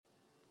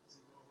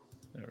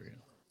There we go.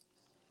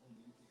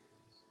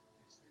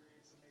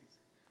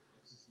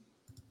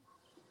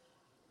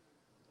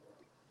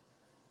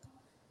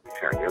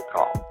 Return your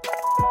call.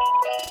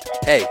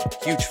 Hey,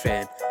 huge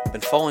fan.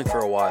 Been following for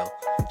a while.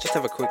 Just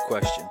have a quick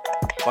question.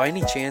 By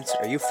any chance,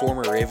 are you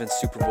former Ravens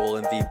Super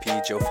Bowl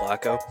MVP Joe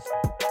Flacco?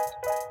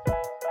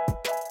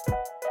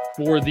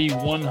 For the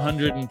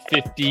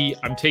 150,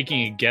 I'm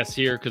taking a guess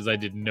here because I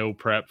did no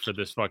prep for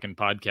this fucking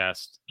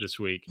podcast this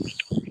week.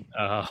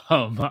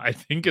 I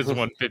think it's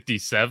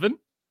 157.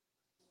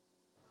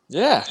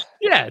 Yeah.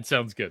 Yeah, it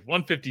sounds good.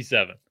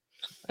 157.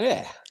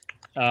 Yeah.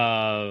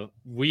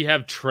 We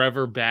have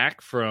Trevor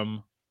back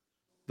from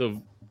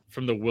the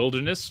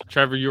wilderness.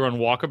 Trevor, you're on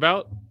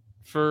walkabout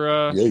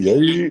for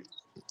Yeah.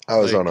 I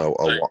was on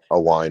a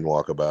wine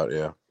walkabout,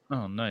 yeah.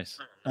 Oh, nice.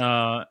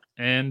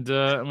 And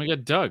we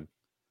got Doug.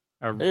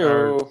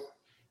 Hey-o.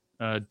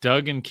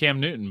 Doug and Cam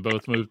Newton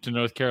both moved to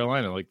North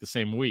Carolina like the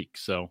same week.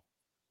 So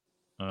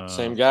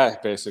Same guy,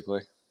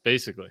 basically.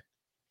 Basically.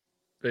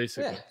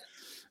 Yeah.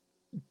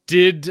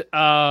 Did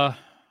God,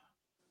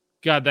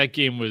 that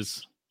game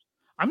was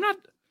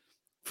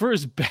for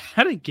as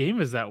bad a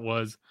game as that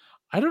was,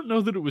 I don't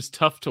know that it was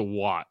tough to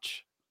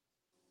watch.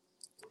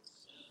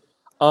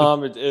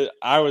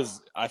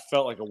 I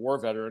felt like a war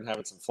veteran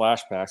having some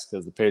flashbacks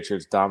because the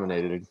Patriots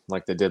dominated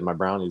like they did my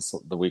Brownies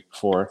the week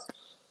before.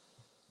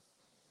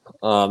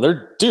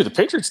 The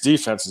Patriots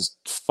defense is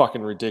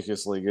fucking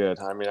ridiculously good.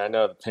 I mean, I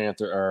know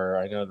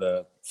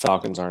the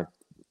Falcons aren't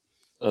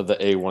the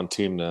A1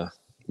 team to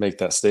make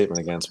that statement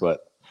against,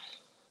 but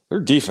their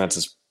defense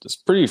is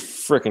pretty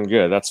freaking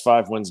good. That's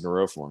 5 wins in a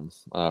row for them,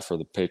 for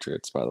the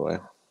Patriots, by the way.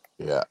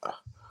 Yeah.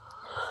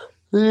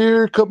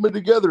 They're coming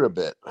together a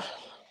bit.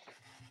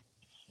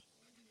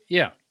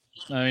 Yeah.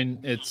 I mean,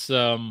 it's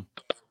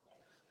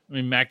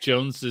Mac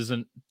Jones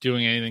isn't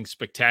doing anything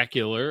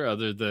spectacular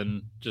other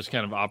than just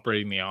kind of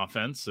operating the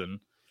offense and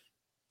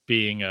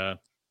being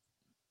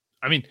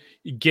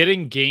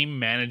getting game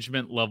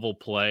management level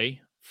play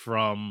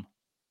from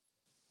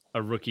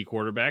a rookie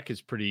quarterback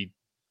is pretty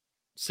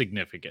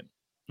significant,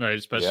 right?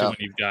 Especially when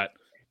you've got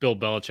Bill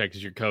Belichick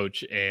as your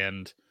coach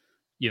and,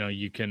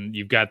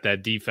 you've got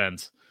that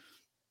defense.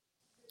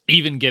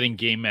 Even getting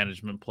game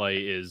management play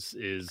is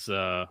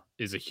a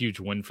huge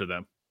win for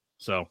them.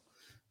 So,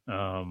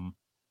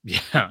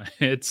 yeah,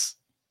 it's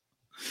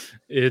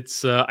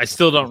I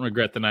still don't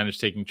regret the Niners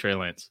taking Trey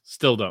Lance.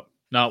 Still don't.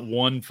 Not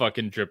one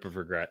fucking drip of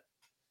regret.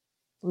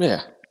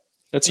 Yeah.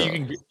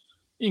 You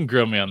can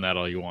grill me on that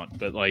all you want,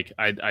 but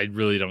I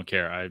really don't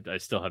care. I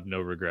still have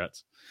no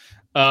regrets.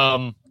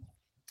 I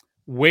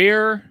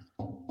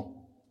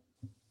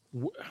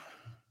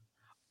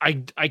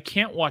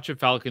can't watch a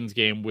Falcons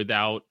game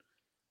without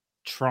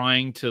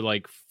trying to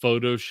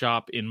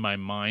Photoshop in my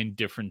mind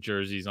different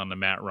jerseys on the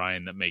Matt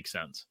Ryan that make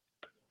sense.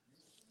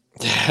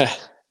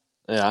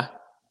 Yeah.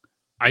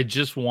 I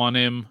just want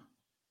him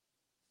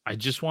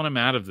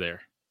out of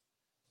there.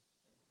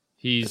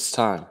 It's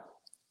time.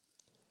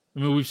 I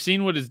mean, we've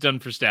seen what it's done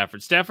for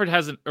Stafford. Stafford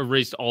hasn't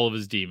erased all of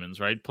his demons,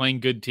 right?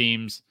 Playing good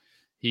teams,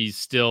 he's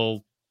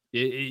still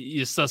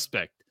a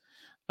suspect.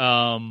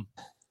 But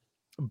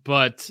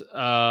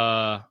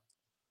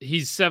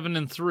he's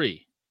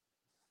 7-3.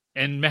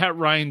 And Matt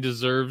Ryan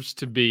deserves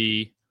to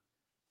be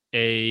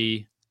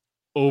a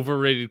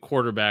overrated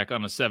quarterback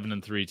on a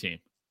 7-3 team.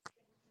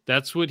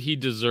 That's what he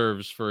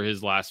deserves for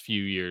his last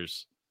few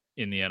years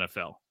in the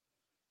NFL,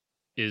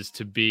 is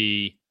to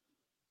be,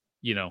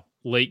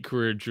 late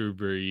career Drew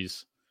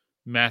Brees,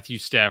 Matthew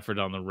Stafford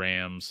on the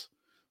Rams.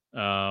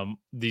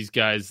 These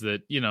guys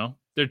that,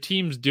 their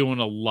team's doing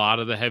a lot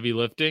of the heavy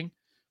lifting,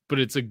 but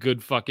it's a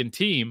good fucking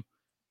team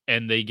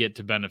and they get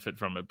to benefit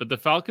from it. But the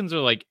Falcons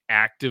are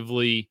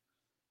actively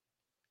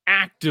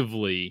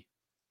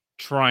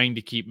trying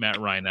to keep Matt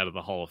Ryan out of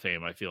the Hall of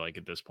Fame, I feel like,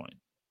 at this point.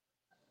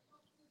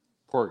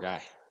 Poor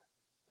guy.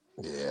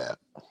 Yeah.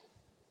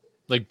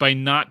 By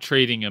not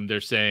trading him,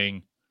 they're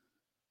saying,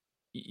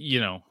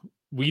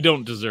 we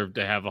don't deserve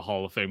to have a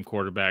Hall of Fame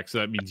quarterback, so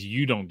that means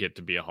you don't get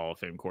to be a Hall of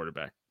Fame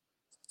quarterback.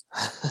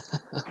 I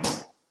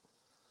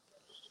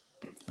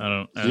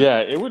don't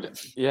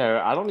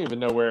even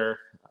know where. I'm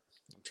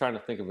trying to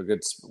think of a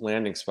good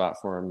landing spot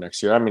for him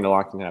next year. I mean, a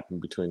lot can happen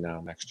between now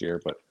and next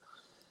year, but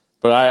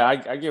I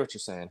get what you're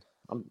saying.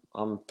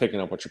 I'm picking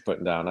up what you're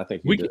putting down. I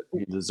think he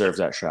deserves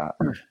that shot.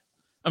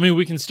 I mean,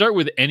 we can start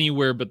with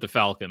anywhere but the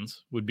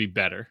Falcons would be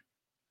better.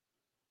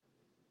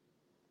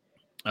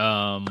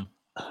 The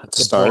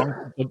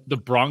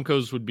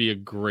Broncos would be a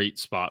great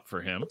spot for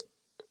him.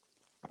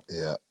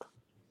 Yeah.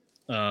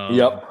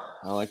 Yep.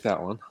 I like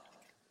that one.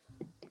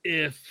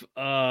 If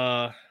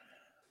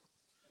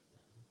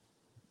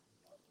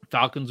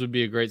Falcons would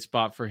be a great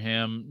spot for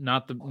him.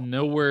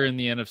 Nowhere in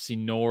the NFC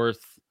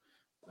North.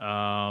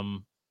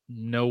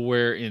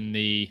 Nowhere in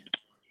the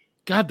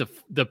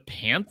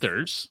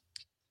Panthers.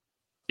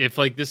 If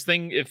this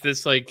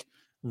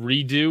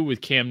redo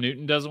with Cam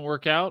Newton doesn't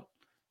work out,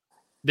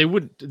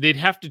 they'd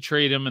have to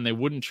trade him, and they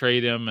wouldn't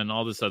trade him and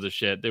all this other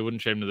shit. They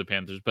wouldn't trade him to the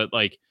Panthers, but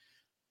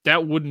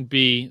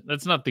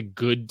that's not the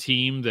good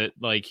team that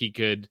he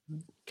could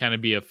kind of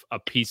be a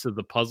piece of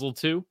the puzzle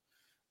too.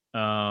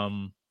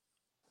 So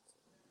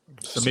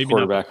maybe a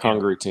quarterback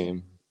hungry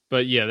team.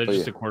 But yeah, they're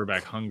just a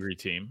quarterback hungry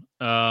team.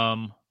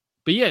 But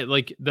yeah,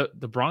 like the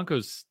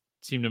Broncos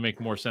seem to make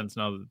more sense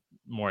now the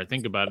more I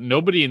think about it.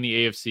 Nobody in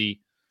the AFC.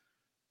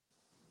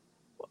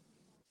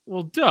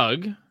 Well,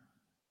 Doug,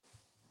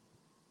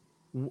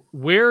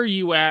 where are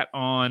you at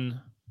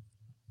on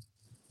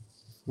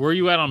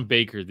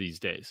Baker these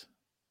days?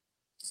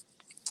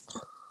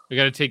 We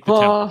got to take the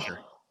temperature.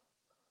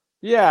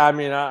 Yeah, I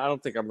mean, I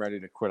don't think I'm ready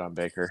to quit on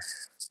Baker.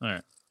 All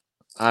right.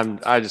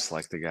 I just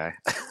like the guy.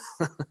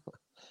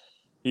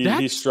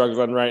 He's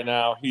struggling right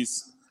now.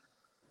 He's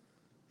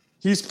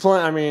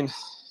playing. I mean,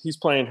 he's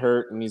playing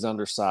hurt and he's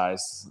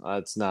undersized.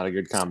 It's not a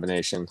good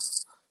combination.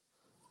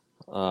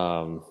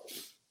 But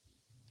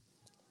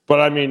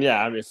I mean,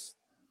 yeah. I mean, if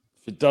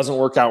it doesn't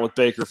work out with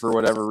Baker for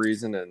whatever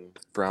reason, and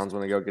Browns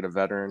want to go get a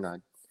veteran, I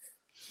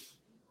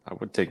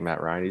would take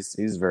Matt Ryan.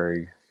 He's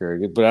very, very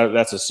good. But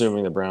that's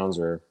assuming the Browns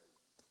are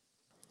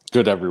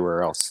good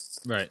everywhere else.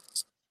 Right.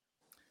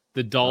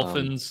 The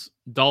Dolphins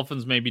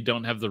maybe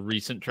don't have the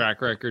recent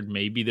track record.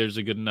 Maybe there's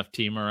a good enough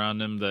team around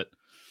them that,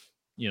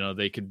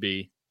 they could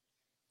be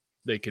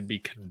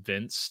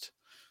convinced,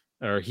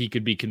 or he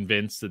could be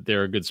convinced that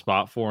they're a good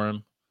spot for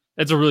him.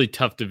 That's a really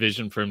tough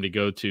division for him to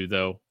go to,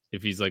 though,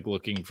 if he's like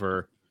looking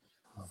for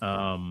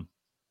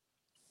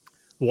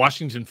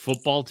Washington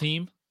football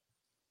team.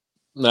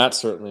 That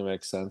certainly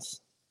makes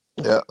sense.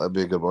 Yeah, that'd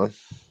be a good one.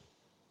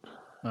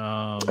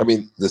 I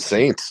mean, the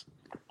Saints.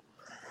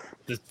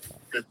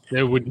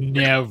 That would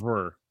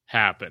never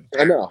happen.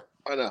 I know.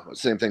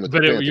 Same thing with the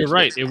Panthers. You're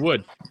right. It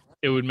would.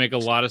 It would make a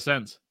lot of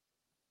sense.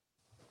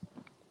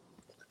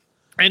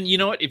 And you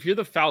know what? If you're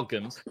the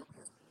Falcons,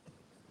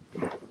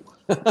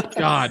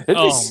 God,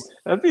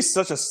 that'd be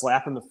such a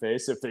slap in the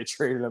face if they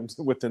traded them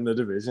within the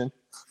division.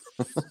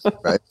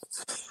 Right.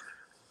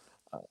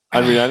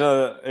 I mean, I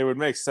know that it would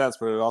make sense,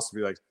 but it would also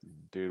be like,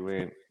 dude, we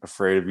ain't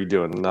afraid of you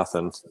doing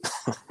nothing.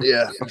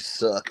 Yeah, you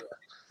suck.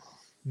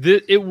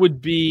 It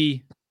would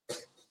be.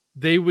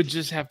 They would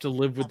just have to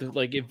live with it.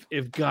 Like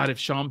if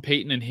Sean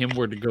Payton and him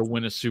were to go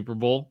win a Super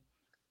Bowl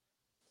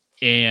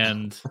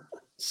and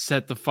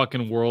set the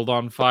fucking world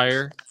on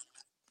fire,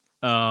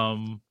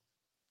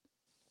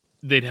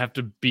 they'd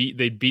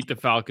beat the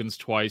Falcons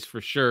twice for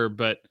sure.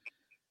 But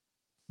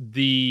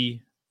that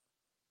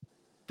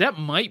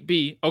might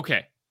be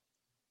okay.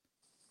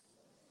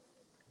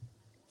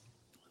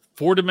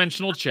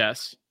 4-dimensional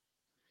chess.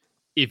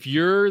 If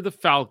you're the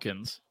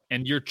Falcons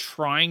and you're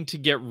trying to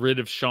get rid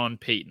of Sean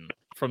Payton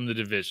from the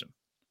division,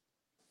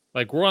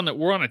 like we're on a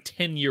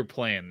 10-year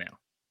plan now,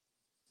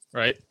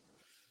 right?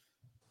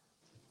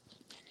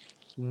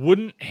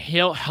 Wouldn't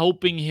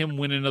helping him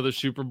win another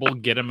Super Bowl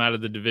get him out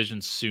of the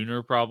division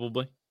sooner?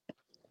 Probably.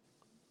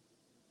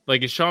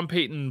 Like, is Sean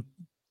Payton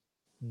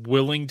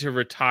willing to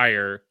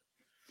retire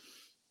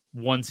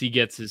once he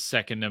gets his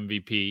second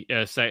MVP,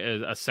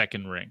 a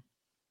second ring?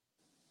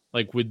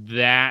 Like, would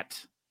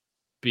that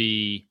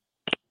be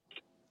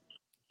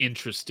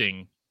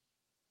interesting?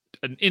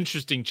 An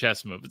interesting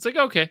chess move. It's like,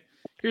 okay,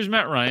 here's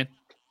Matt Ryan,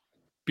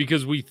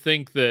 because we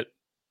think that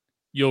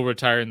you'll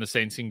retire and the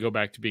Saints can go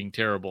back to being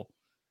terrible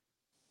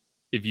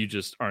if you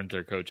just aren't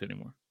their coach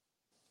anymore.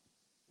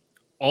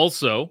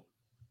 Also,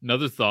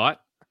 another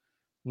thought,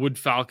 would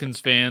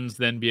Falcons fans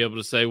then be able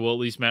to say, well, at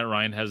least Matt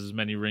Ryan has as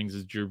many rings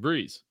as Drew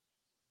Brees?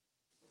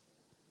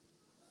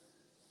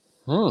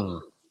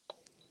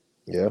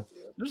 Yeah.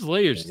 There's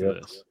layers to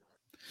this.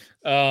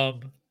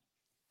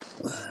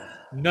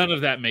 None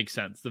of that makes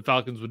sense. The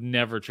Falcons would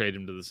never trade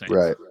him to the Saints.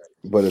 Right.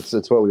 But it's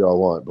what we all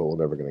want, but we're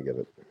never going to get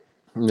it.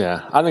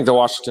 Yeah. I think the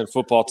Washington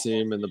football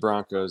team and the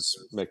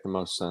Broncos make the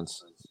most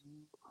sense.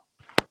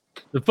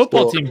 The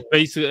football team,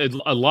 basically,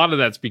 a lot of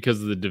that's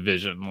because of the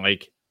division.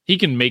 Like, he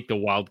can make the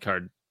wild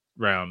card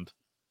round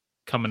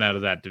coming out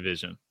of that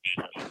division.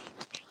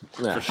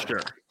 Yeah. For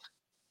sure.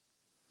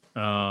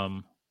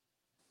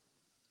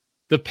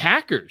 The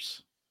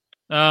Packers.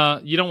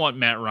 You don't want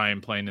Matt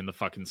Ryan playing in the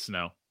fucking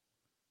snow.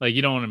 Like,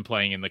 you don't want him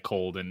playing in the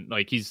cold, and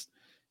like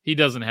he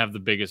doesn't have the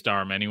biggest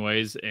arm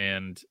anyways,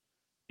 and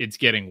it's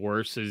getting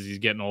worse as he's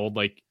getting old.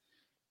 Like,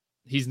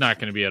 he's not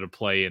going to be able to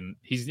play, and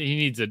he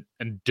needs a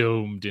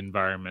domed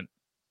environment,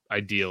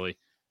 ideally.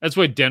 That's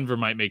why Denver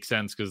might make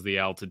sense, because of the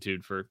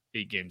altitude for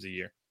 8 games a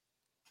year.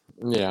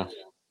 Yeah.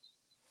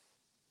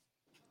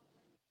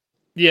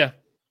 Yeah.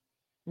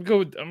 I'm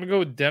gonna go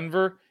with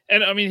Denver.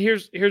 And I mean,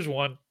 here's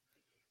one.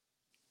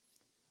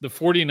 The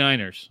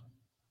 49ers.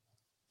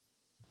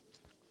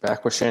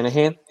 Back with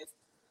Shanahan?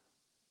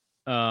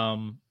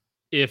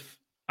 If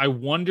I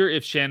wonder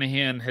if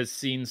Shanahan has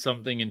seen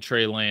something in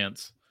Trey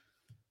Lance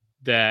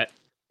that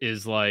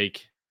is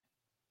like,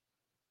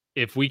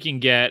 if we can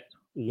get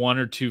 1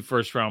 or 2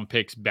 first-round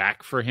picks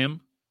back for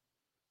him,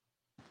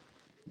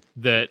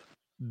 that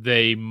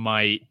they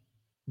might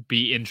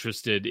be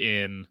interested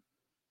in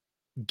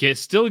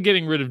still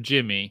getting rid of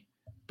Jimmy,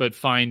 but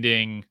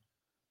finding,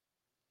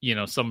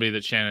 somebody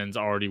that Shannon's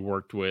already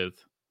worked with.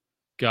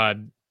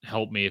 God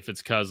help me if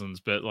it's Cousins,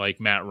 but like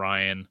Matt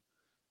Ryan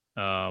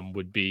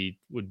would be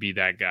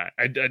that guy.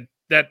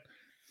 That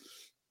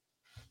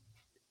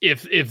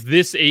if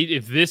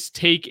this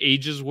take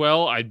ages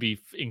well, I'd be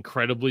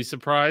incredibly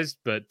surprised.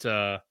 But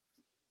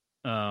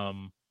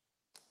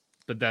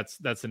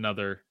that's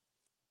another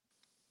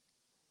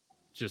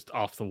just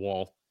off the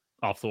wall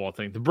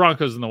thing. The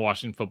Broncos and the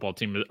Washington football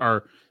team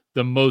are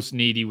the most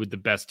needy with the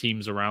best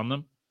teams around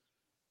them.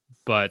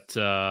 But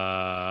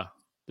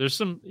there's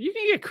some, you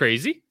can get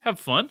crazy, have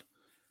fun.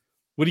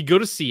 Would he go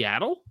to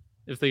Seattle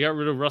if they got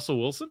rid of Russell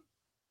Wilson?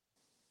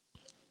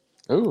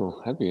 Oh,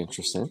 that'd be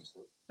interesting.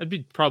 That'd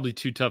be probably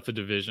too tough a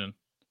division.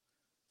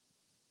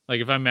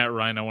 Like if I'm Matt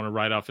Ryan, I want to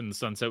ride off in the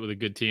sunset with a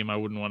good team. I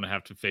wouldn't want to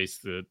have to face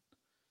the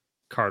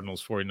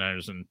Cardinals,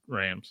 49ers, and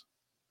Rams.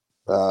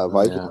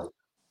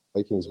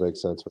 Vikings make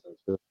sense.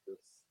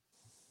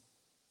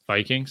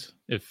 Vikings,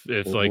 if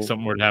like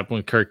something were to happen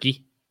with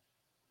Kirky.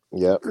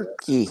 Yep.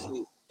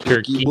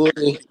 Kirky.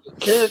 Boy.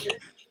 Kirk.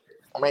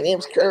 My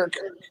name's Kirk.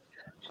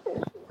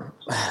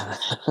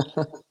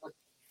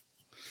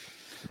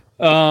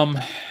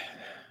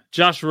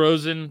 Josh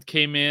Rosen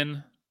came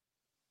in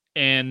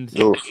and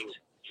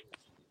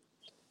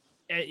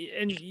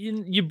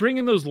you bring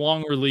in those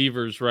long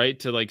relievers, right?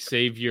 To like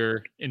save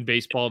in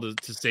baseball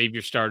to save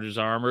your starter's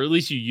arm, or at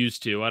least you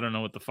used to. I don't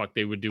know what the fuck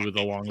they would do with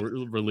a long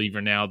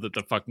reliever now that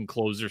the fucking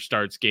closer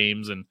starts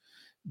games, and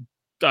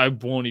I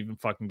won't even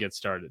fucking get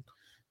started.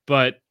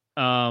 But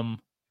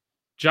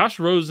Josh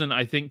Rosen,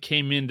 I think,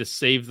 came in to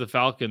save the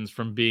Falcons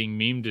from being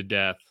memed to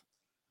death.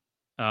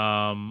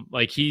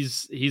 Like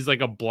he's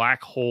like a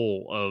black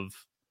hole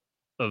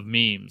of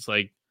memes.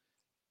 Like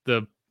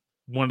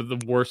one of the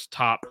worst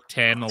top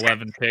 10,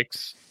 11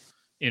 picks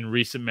in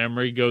recent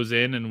memory goes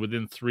in and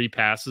within 3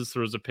 passes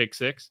throws a pick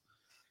 6.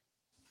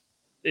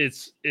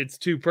 It's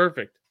too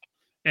perfect.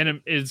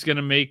 And it's going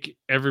to make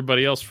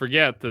everybody else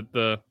forget that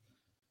the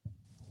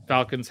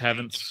Falcons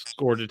haven't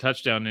scored a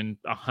touchdown in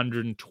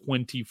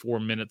 124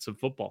 minutes of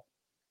football.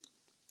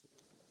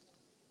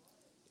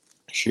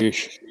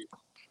 Sheesh.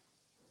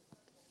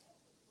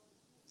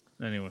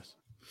 Anyways.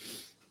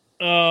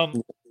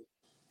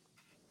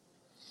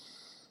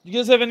 You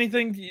guys have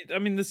anything? I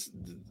mean,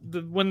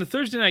 when the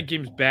Thursday night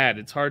game's bad,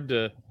 it's hard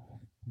to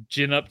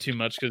gin up too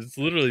much because it's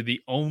literally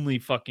the only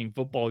fucking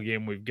football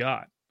game we've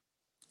got.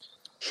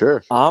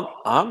 Sure.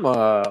 I'm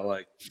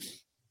like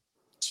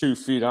 2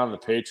 feet on the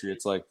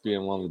Patriots, like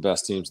being one of the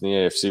best teams in the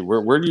AFC.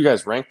 Where do you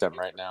guys rank them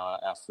right now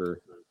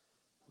after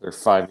their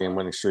 5-game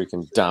winning streak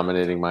and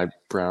dominating my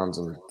Browns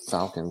and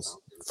Falcons?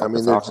 I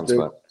mean, Falcons,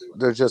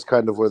 they're just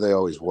kind of where they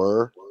always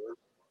were,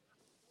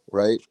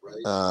 right?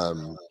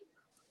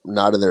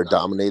 Not in their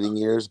dominating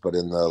years, but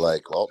in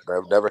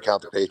the never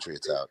count the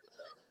Patriots out.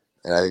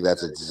 And I think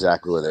that's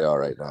exactly where they are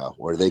right now,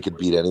 where they could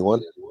beat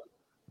anyone.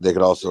 They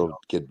could also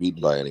get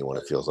beaten by anyone,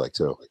 it feels like,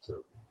 too.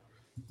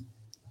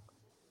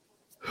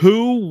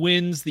 Who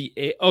wins the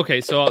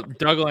Okay, so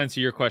Doug will answer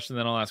your question,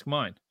 then I'll ask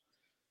mine.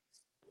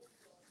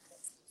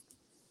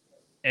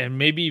 And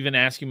maybe even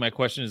asking my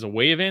question is a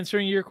way of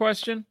answering your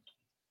question.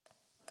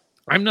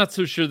 I'm not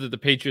so sure that the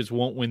Patriots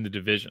won't win the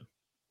division.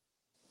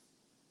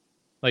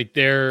 Like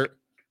they're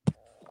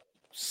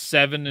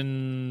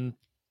 7-4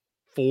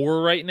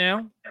 right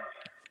now,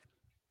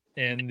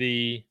 and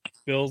the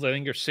Bills, I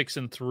think, are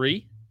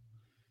 6-3.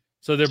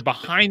 So they're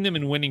behind them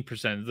in winning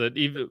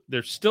percentage.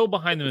 They're still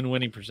behind them in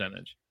winning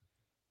percentage.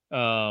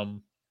 But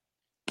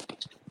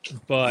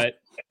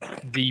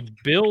the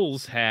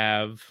Bills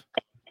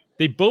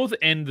they both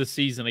end the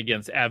season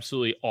against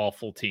absolutely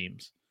awful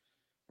teams.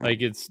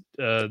 Like it's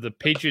the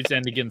Patriots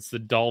end against the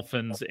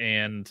Dolphins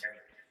and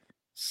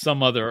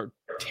some other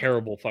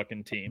terrible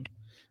fucking team.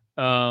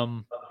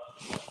 But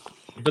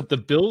the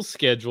Bills'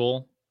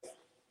 schedule,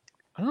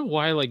 I don't know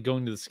why I like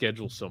going to the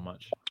schedule so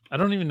much. I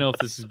don't even know if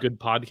this is good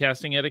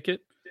podcasting etiquette,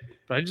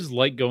 but I just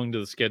like going to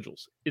the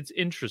schedules. It's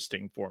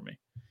interesting for me.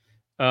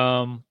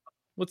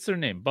 What's their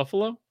name?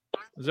 Buffalo?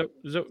 Is that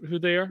who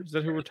they are? Is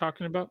that who we're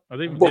talking about? Are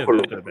they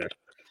Buffalo? They're there.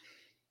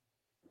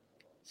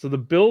 So the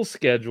Bills'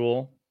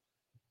 schedule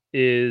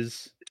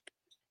is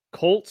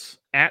Colts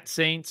at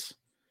Saints,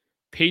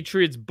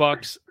 Patriots,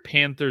 Bucks,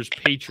 Panthers,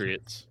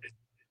 Patriots,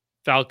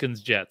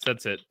 Falcons, Jets.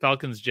 That's it.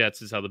 Falcons,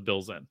 Jets is how the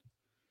Bills end.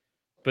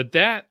 But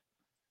the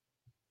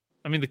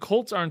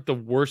Colts aren't the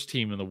worst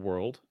team in the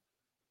world.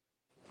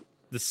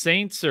 The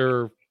Saints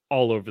are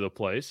all over the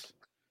place.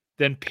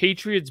 Then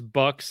Patriots,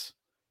 Bucks,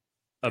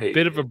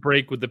 bit of a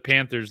break with the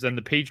Panthers, then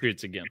the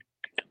Patriots again.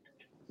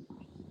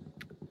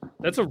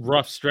 That's a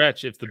rough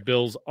stretch if the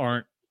Bills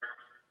aren't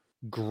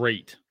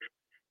great.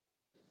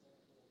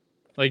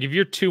 Like if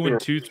you're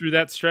 2-2 through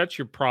that stretch,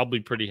 you're probably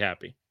pretty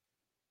happy.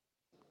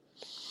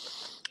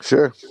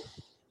 Sure.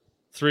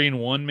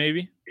 3-1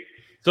 maybe.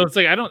 So it's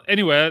like I don't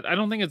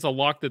think it's a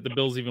lock that the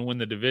Bills even win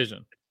the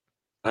division.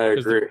 I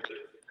agree.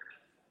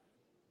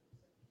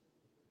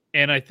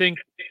 And I think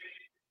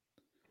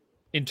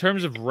in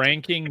terms of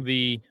ranking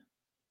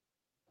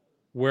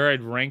where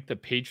I'd rank the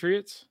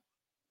Patriots,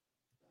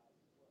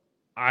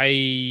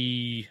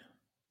 I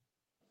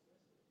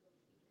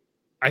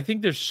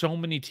think there's so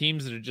many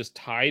teams that are just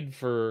tied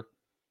for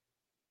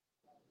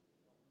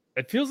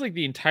it feels like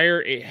the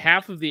entire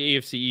half of the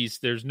AFC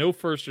East, there's no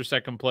first or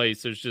second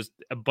place. There's just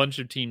a bunch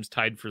of teams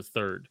tied for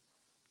third,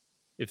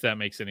 if that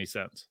makes any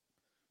sense.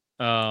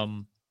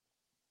 And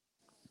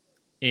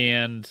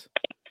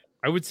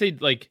I would say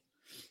like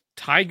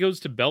tie goes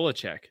to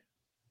Belichick.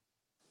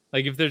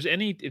 Like if there's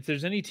any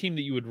team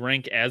that you would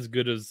rank as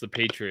good as the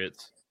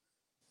Patriots,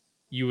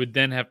 you would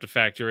then have to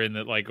factor in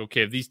that, like,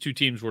 okay, if these two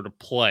teams were to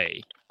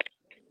play,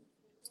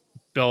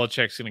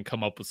 Belichick's going to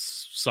come up with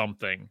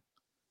something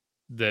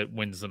that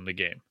wins them the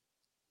game.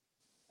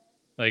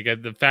 Like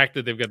the fact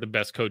that they've got the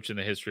best coach in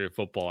the history of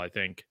football, I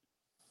think,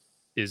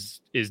 is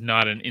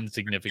not an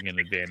insignificant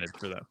advantage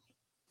for them.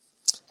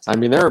 I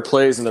mean, there were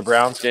plays in the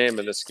Browns game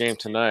and this game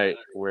tonight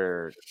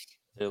where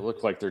it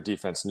looked like their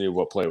defense knew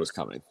what play was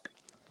coming.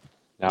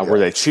 Now, were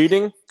they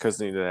cheating? Because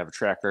they didn't have a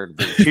track record of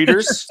being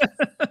cheaters.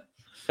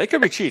 They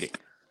could be cheating.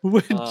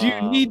 Would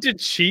you need to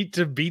cheat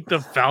to beat the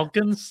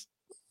Falcons?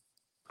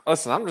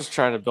 Listen, I'm just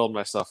trying to build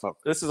myself up.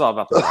 This is all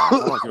about the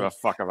Browns. I don't give a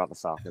fuck about the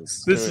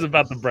Falcons. This is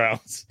about the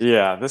Browns.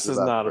 Yeah, this is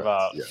not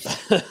about.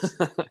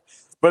 Yeah.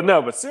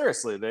 But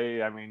seriously,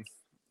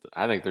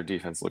 I think their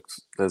defense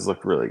has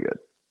looked really good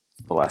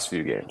the last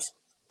few games.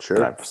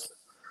 Sure.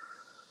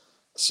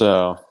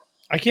 So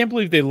I can't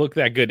believe they look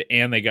that good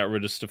and they got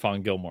rid of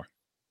Stephon Gilmore.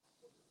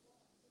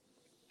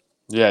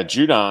 Yeah,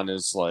 Judon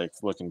is like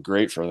looking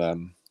great for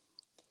them.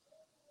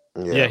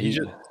 Yeah, he's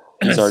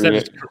already set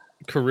his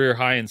career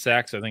high in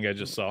sacks. I think I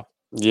just saw.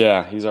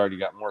 Yeah, he's already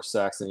got more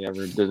sacks than he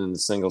ever did in a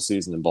single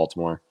season in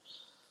Baltimore.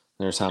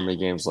 There's how many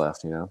games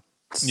left?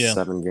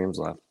 7 games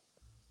left.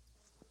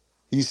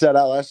 He sat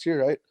out last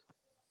year, right?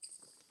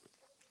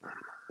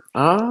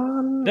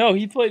 No,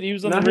 he played. He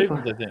was on the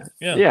Ravens, I think.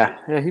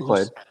 Yeah, he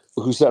played.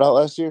 Who sat out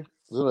last year?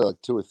 There's only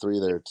like 2 or 3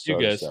 there. You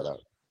guys sat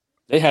out.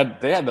 They had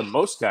the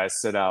most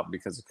guys sit out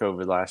because of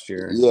COVID last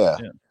year. Yeah.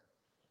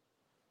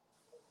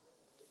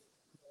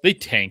 They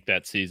tanked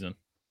that season.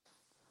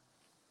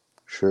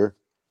 Sure.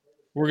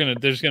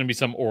 There's gonna be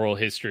some oral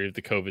history of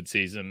the COVID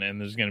season,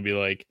 and there's gonna be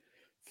like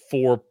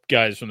 4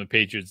 guys from the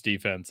Patriots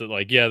defense that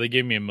like, yeah, they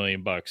gave me $1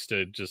 million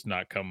to just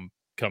not come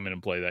in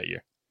and play that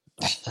year.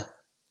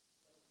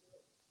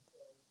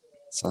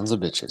 Sons of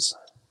bitches.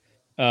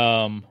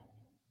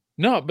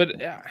 No, but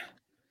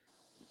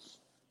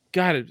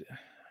God,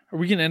 are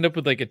we gonna end up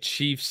with like a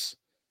Chiefs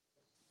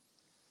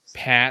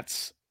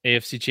Pats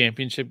AFC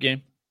Championship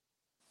game?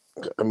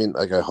 I mean,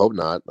 like, I hope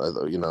not. I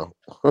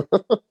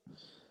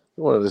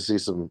wanted to see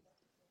some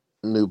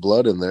new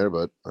blood in there,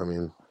 but I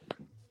mean,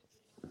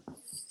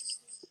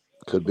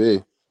 could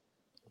be.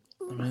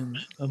 I mean,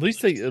 at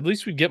least we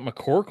get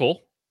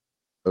McCorkle.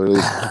 Or at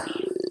least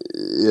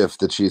if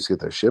the Chiefs get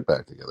their shit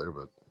back together,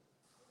 but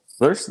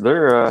they're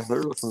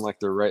looking like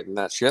they're right in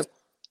that ship.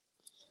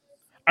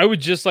 I would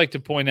just like to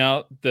point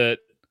out that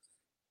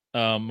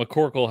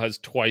McCorkle has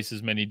twice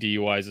as many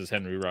DUIs as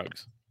Henry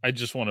Ruggs. I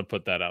just want to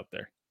put that out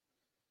there.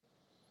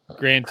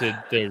 Granted,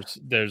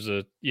 there's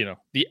a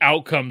the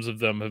outcomes of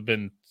them have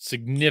been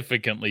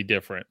significantly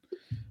different,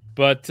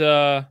 but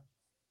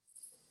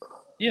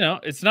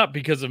it's not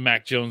because of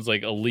Mac Jones'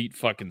 like elite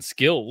fucking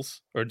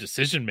skills or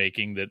decision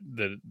making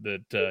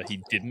that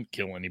he didn't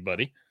kill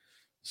anybody.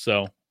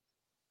 So,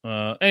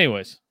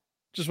 anyways,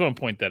 just want to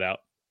point that out.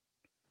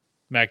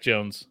 Mac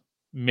Jones,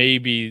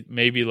 maybe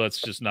let's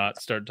just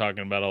not start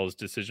talking about all his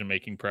decision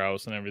making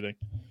prowess and everything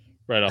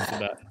right off the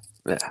bat.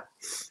 Yeah.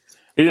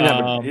 He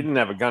didn't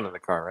have a gun in the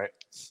car, right?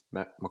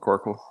 Matt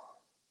McCorkle?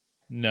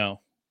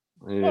 No.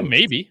 Well,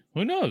 maybe.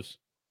 Who knows?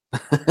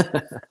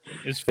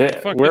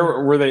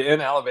 Where were they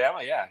in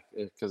Alabama? Yeah,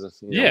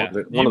 because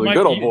one of the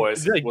good old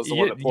boys was the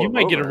one that pulled him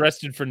might get over.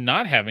 arrested for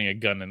not having a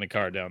gun in the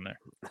car down there.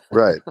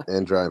 Right,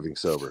 and driving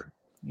sober.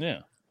 Yeah.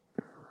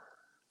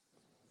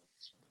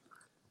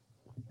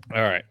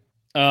 All right.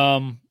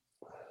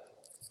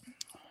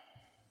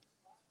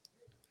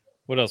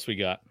 What else we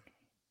got?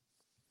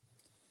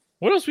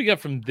 What else we got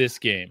from this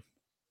game?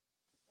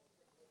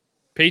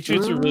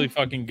 Patriots are really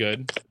fucking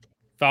good.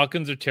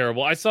 Falcons are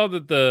terrible. I saw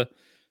that the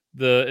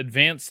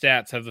advanced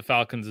stats have the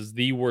Falcons as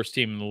the worst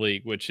team in the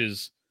league, which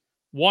is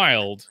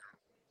wild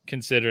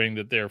considering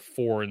that they're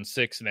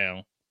 4-6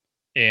 now.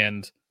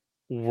 And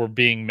we're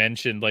being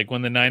mentioned, like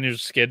when the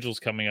Niners schedule's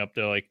coming up,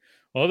 they're like,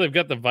 well, they've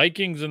got the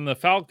Vikings and the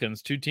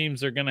Falcons, 2 teams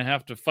they're going to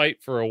have to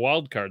fight for a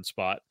wild card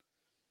spot.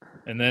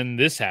 And then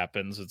this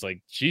happens. It's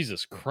like,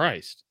 Jesus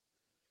Christ.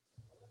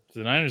 Do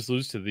the Niners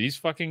lose to these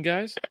fucking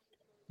guys?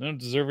 They don't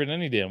deserve it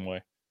any damn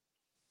way.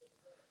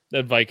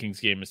 That Vikings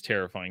game is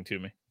terrifying to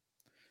me.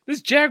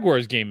 This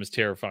Jaguars game is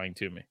terrifying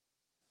to me.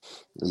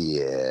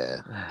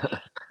 Yeah.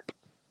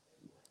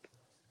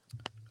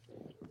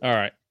 All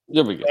right.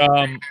 There we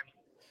go.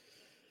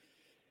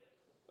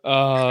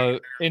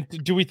 And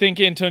do we think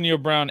Antonio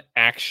Brown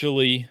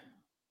actually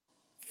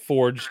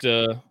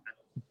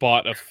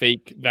bought a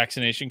fake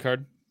vaccination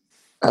card?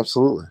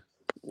 Absolutely.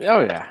 Oh,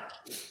 yeah.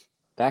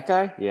 That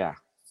guy? Yeah.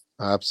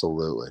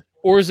 Absolutely.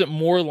 Or is it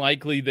more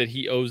likely that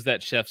he owes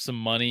that chef some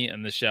money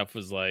and the chef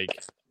was like,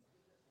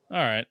 all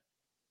right.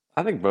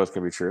 I think both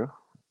can be true.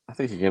 I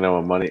think you can owe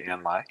him money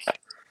and lie.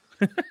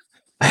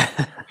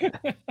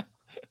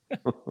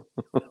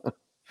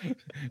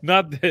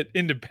 not that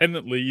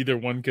independently either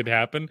one could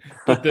happen,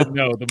 but that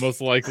no, the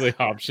most likely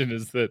option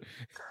is that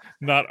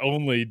not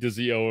only does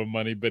he owe him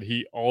money, but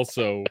he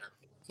also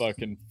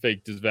fucking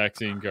faked his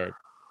vaccine card.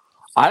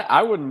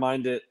 I wouldn't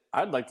mind it.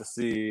 I'd like to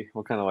see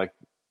what kind of like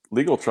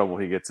legal trouble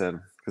he gets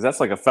in, because that's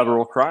like a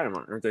federal crime,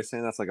 aren't they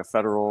saying that's like a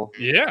federal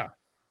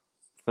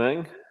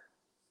thing?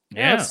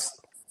 Yeah.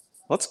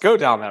 Let's go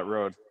down that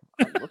road.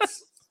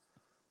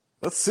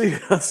 Let's see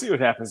what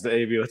happens to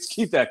AB. Let's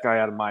keep that guy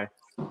out of my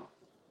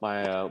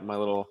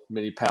little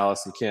mini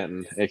palace in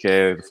Canton,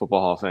 aka the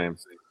Football Hall of Fame.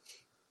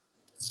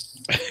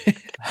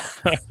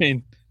 I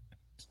mean,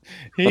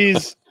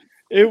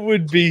 it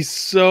would be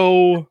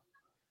so.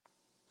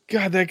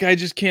 God, that guy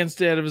just can't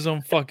stay out of his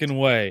own fucking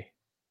way.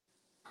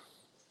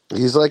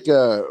 He's like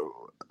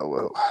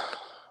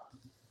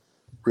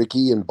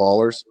Ricky and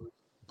Ballers,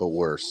 but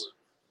worse.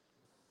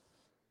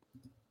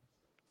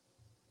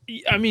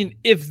 I mean,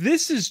 if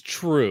this is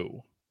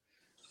true,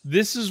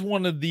 this is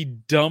one of the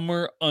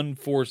dumber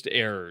unforced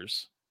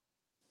errors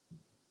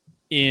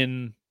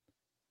in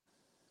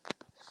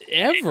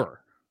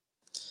ever.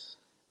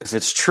 If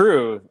it's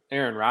true,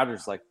 Aaron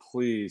Rodgers, like,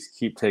 please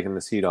keep taking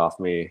this heat off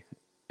me,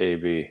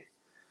 AB.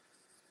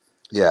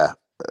 Yeah,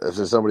 if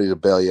there's somebody to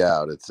bail you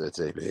out, it's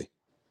AB.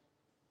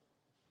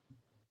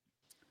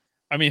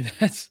 I mean,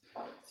 that's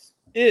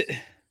it.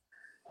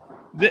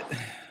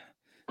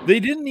 They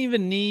didn't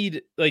even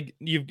need, like,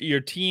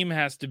 your team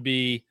has to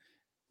be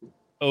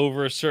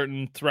over a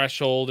certain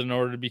threshold in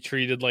order to be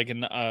treated like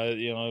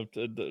a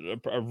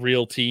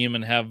real team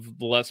and have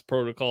less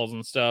protocols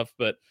and stuff.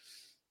 But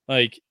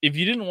like, if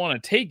you didn't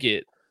want to take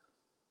it,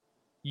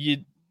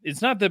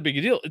 it's not that big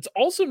a deal. It's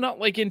also not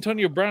like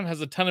Antonio Brown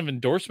has a ton of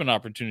endorsement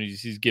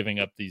opportunities he's giving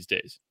up these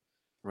days.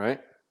 Right.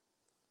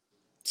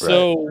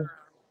 So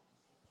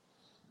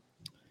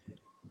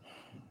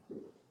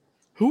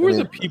who are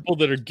the people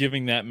that are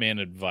giving that man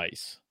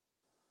advice?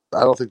 I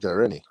don't think there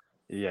are any.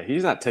 Yeah,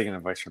 he's not taking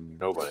advice from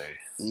nobody.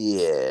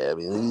 Yeah, I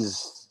mean,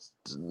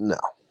 no.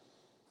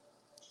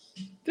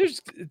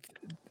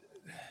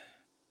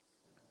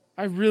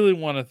 I really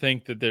want to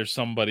think that there's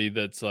somebody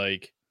that's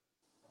like,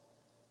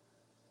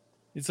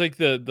 it's like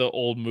the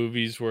old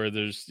movies where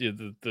there's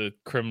the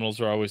criminals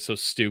are always so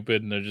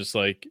stupid and they're just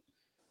like,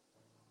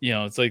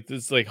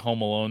 it's like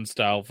Home Alone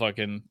style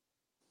fucking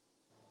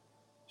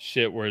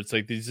shit where it's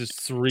like these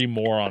just three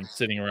morons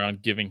sitting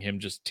around giving him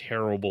just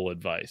terrible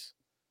advice.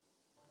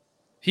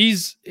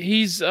 He's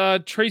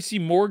Tracy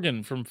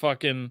Morgan from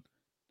fucking.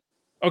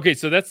 Okay,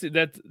 so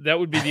that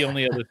would be the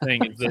only other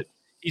thing is that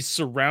he's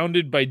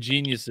surrounded by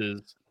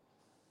geniuses,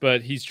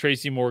 but he's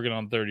Tracy Morgan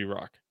on 30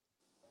 Rock,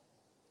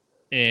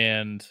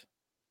 and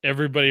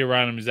everybody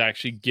around him is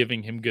actually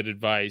giving him good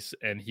advice,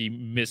 and he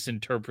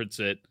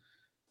misinterprets it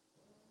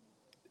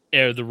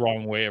the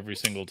wrong way every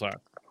single time.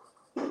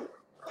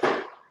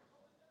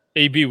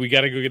 AB, we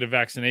got to go get a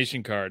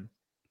vaccination card,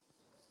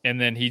 and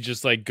then he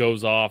just like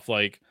goes off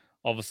like.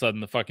 All of a sudden,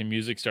 the fucking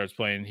music starts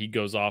playing, and he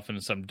goes off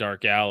into some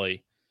dark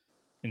alley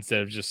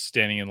instead of just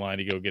standing in line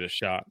to go get a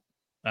shot.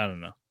 I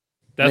don't know.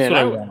 That's what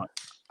I want.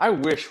 I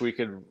wish we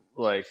could,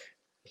 like,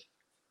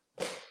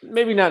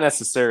 maybe not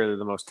necessarily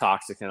the most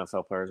toxic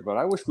NFL players, but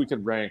I wish we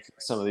could rank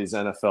some of these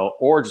NFL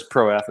or just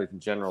pro athletes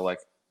in general. Like,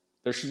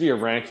 there should be a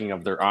ranking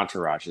of their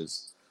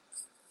entourages.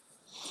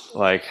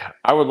 Like,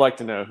 I would like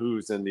to know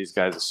who's in these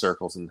guys'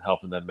 circles and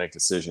helping them make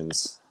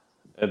decisions,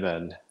 and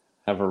then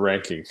have a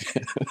ranking.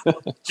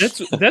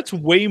 That's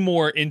way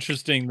more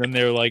interesting than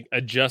their like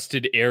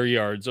adjusted air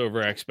yards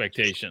over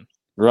expectation.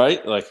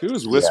 Right? Like,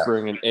 who's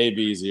whispering in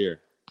AB's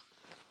ear?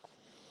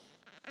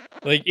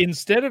 Like,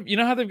 instead of,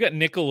 how they've got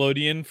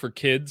Nickelodeon for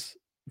kids,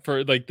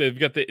 for like they've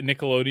got the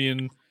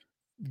Nickelodeon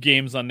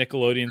games on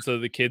Nickelodeon so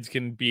the kids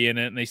can be in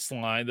it and they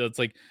slime. That's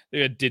like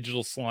they got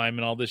digital slime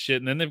and all this shit.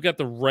 And then they've got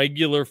the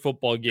regular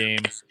football game.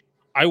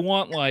 I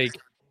want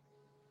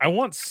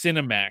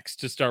Cinemax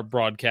to start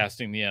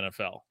broadcasting the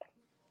NFL.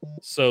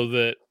 So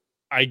that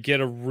I get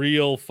a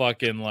real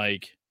fucking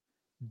like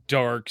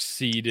dark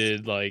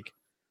seated, like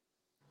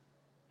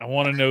I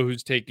want to know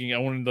who's taking, I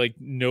want to like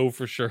know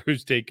for sure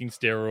who's taking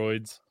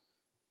steroids,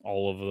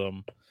 all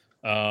of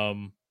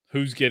them,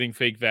 who's getting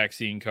fake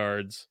vaccine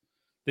cards.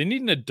 They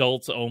need an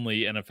adults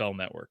only NFL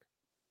network.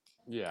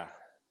 Yeah.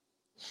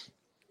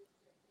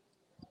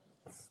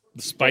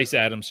 The Spice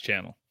Adams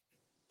channel.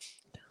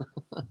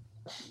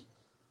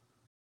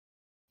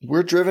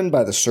 We're driven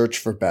by the search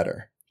for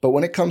better. But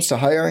when it comes to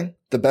hiring,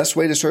 the best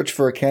way to search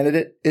for a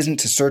candidate isn't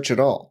to search at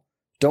all.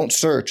 Don't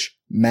search,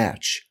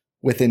 match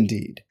with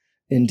Indeed.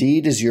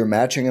 Indeed is your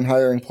matching and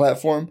hiring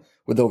platform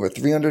with over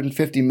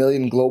 350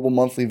 million global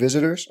monthly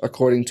visitors,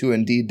 according to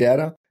Indeed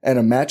data, and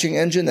a matching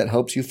engine that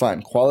helps you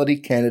find quality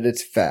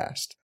candidates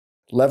fast.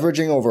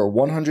 Leveraging over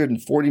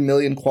 140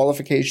 million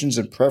qualifications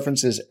and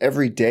preferences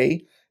every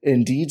day,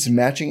 Indeed's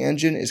matching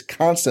engine is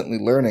constantly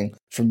learning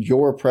from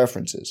your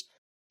preferences,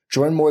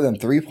 Join more than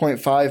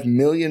 3.5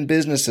 million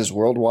businesses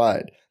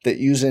worldwide that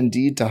use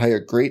Indeed to hire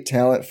great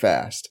talent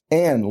fast.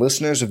 And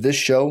listeners of this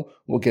show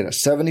will get a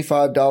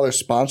 $75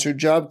 sponsored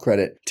job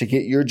credit to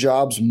get your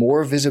jobs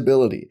more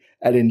visibility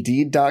at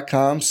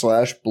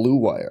Indeed.com/Blue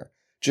Wire.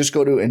 Just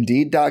go to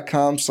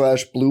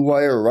Indeed.com/Blue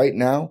Wire right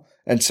now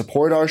and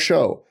support our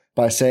show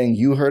by saying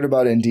you heard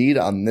about Indeed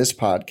on this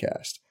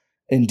podcast.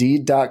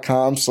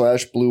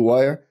 Indeed.com/Blue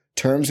Wire.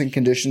 Terms and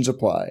conditions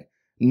apply.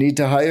 Need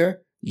to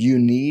hire? You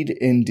need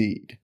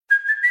Indeed.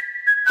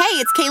 Hey,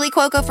 it's Kaylee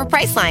Cuoco for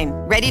Priceline.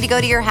 Ready to go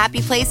to your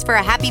happy place for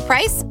a happy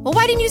price? Well,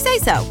 why didn't you say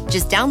so?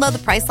 Just download the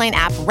Priceline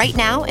app right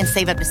now and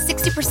save up to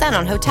 60%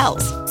 on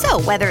hotels.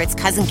 So whether it's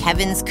Cousin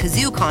Kevin's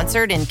Kazoo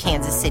Concert in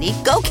Kansas City,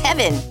 go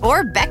Kevin,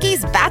 or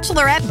Becky's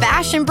Bachelorette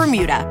Bash in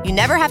Bermuda, you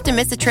never have to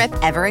miss a trip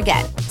ever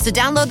again. So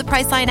download the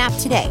Priceline app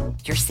today.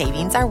 Your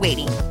savings are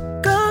waiting.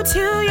 Go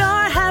to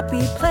your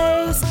happy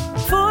place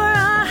for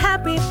a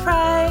happy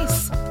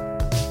price.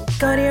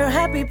 Go to your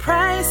happy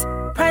price,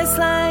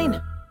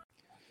 Priceline.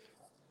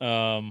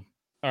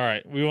 All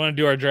right. We want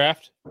to do our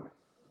draft?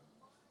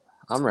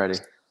 I'm ready.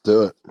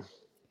 Do it.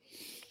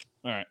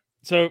 All right.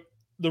 So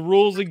the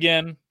rules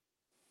again,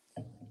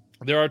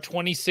 there are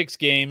 26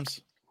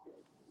 games.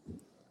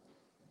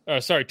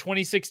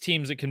 26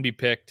 teams that can be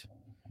picked.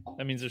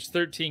 That means there's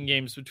 13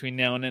 games between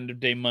now and end of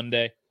day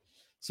Monday.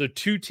 So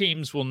 2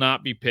 teams will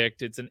not be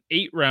picked. It's an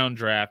 8-round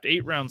draft,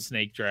 8-round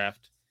snake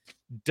draft.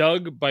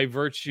 Doug, by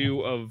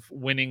virtue of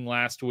winning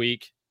last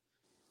week,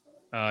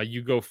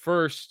 you go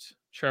first.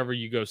 Trevor,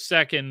 you go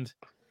second.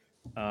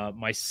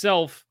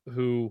 Myself,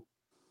 who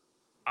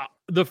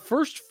the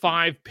first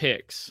 5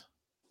 picks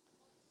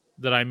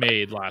that I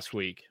made last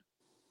week,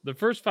 the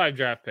first 5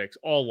 draft picks,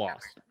 all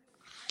lost.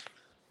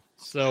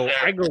 So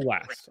I go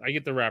last. I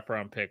get the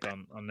wraparound pick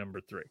on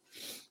number 3.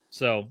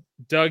 So,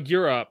 Doug,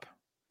 you're up.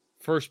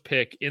 First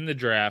pick in the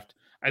draft.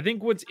 I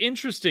think what's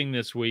interesting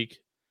this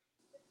week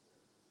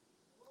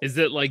is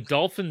that, like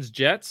Dolphins,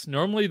 Jets,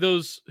 normally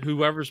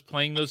whoever's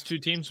playing those 2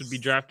 teams would be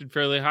drafted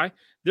fairly high.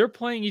 They're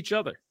playing each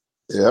other.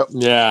 Yep.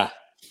 Yeah.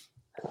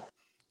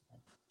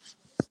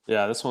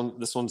 Yeah, this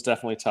one's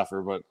definitely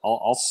tougher, but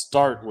I'll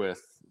start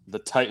with the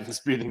Titans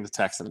beating the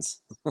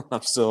Texans.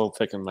 I'm still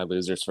picking my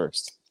losers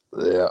first.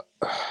 Yeah.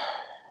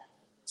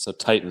 So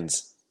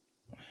Titans.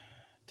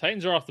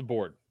 Titans are off the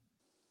board.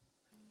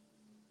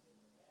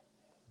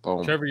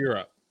 Boom. Trevor, you're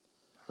up.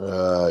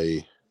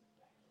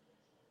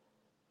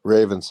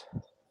 Ravens.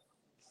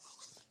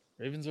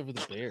 Ravens over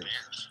the Bears.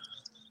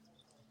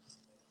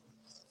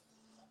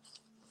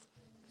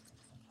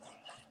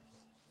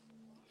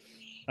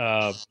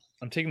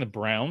 I'm taking the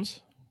Browns.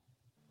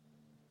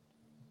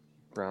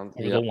 Browns.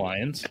 Over the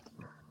Lions.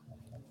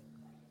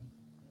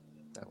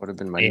 That would have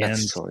been my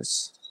next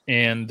choice.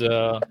 And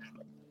God,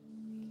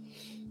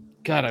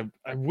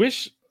 I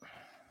wish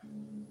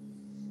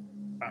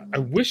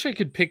I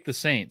could pick the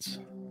Saints.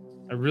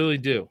 I really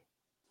do.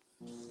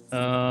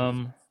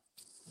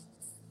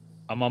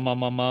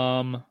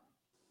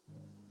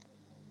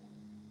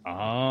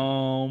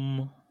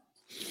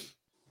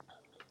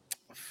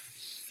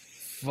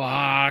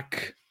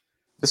 Fuck.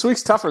 This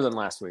week's tougher than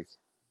last week.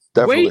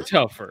 Definitely. Way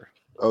tougher.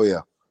 Oh,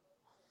 yeah.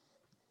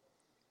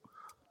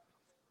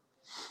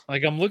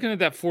 Like, I'm looking at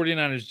that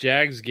 49ers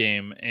Jags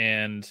game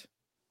and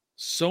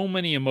so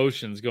many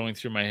emotions going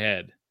through my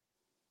head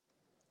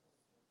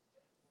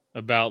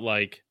about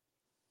like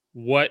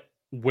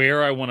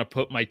where I want to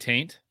put my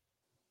taint.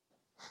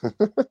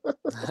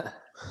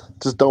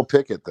 Just don't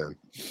pick it then.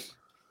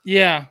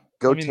 Yeah.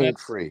 Go taint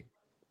free.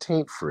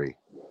 Taint free.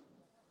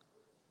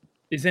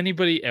 Is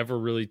anybody ever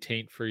really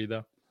taint free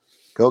though?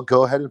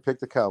 Go ahead and pick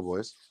the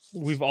Cowboys.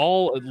 We've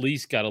all at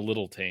least got a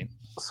little taint.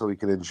 So we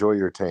can enjoy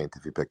your taint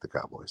if you pick the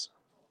Cowboys.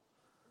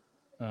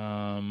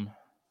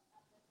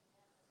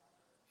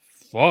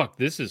 Fuck,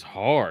 this is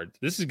hard.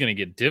 This is going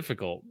to get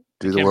difficult.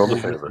 Do the world a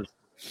favor.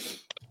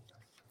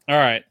 All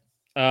right.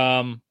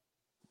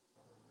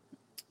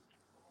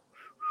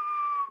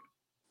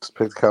 Just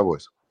pick the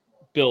Cowboys.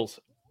 Bills.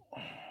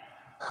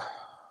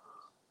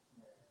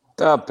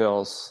 The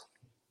Bills.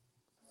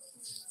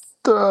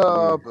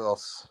 The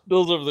Bills.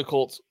 Bills over the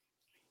Colts.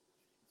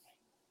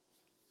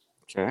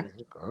 Okay.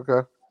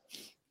 Okay.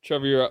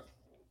 Trevor, you're up.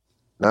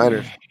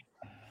 Niners.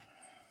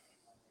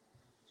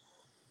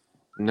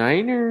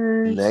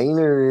 Niners.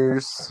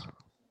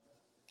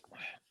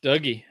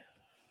 Dougie.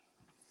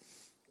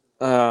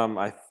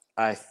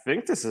 I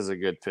think this is a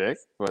good pick,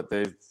 but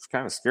they've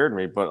kind of scared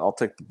me. But I'll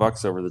take the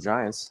Bucs over the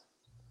Giants.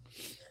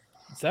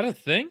 Is that a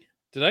thing?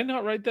 Did I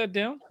not write that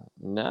down?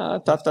 No, I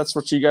thought that's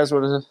what you guys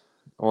would have.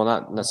 Well,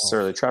 not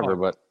necessarily Trevor,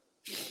 but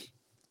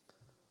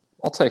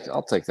I'll take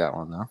that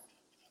one though.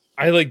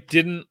 I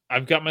didn't.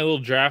 I've got my little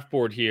draft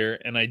board here,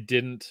 and I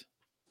didn't.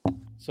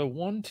 So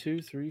 1,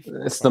 2, 3,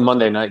 4. It's the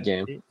Monday night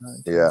game. 8,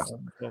 9, 10, Yeah.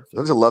 11, 12,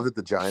 Don't you love that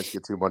the Giants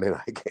get 2 Monday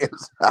night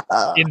games?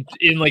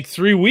 in like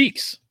 3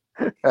 weeks.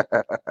 One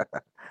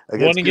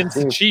against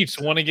the teams.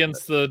 Chiefs, one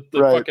against the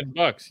Right. fucking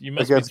Bucks. You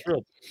must be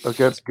thrilled.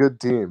 Against good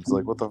teams.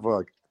 Like, what the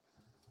fuck?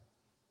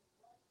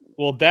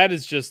 Well, that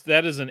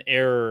is an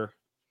error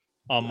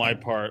on my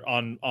part,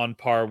 on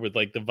par with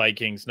like the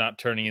Vikings not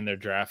turning in their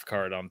draft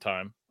card on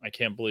time. I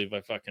can't believe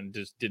I fucking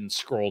just didn't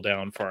scroll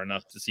down far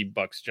enough to see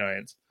Bucks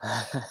Giants.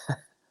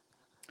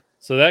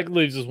 So that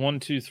leaves us 1,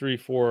 2, 3,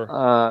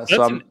 4.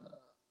 So I'm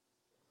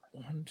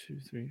 1, 2,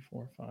 3,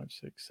 4, 5,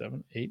 6,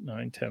 7, 8,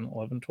 9, 10,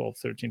 11, 12,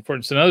 13,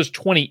 14. So now there's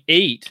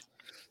 28.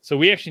 So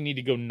we actually need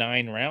to go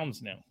 9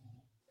 rounds now.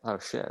 oh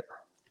shit.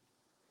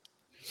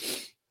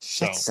 So-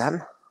 Shit,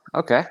 7.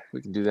 Okay,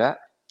 we can do that.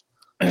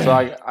 So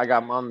I got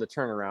them on the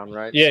turnaround,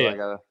 right? Yeah, So yeah. I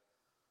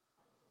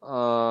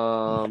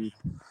gotta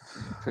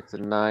pick the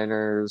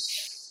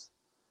Niners.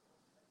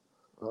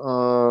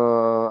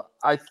 Oh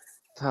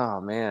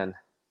man.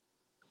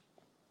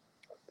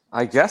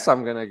 I guess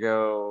I'm gonna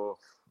go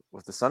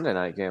with the Sunday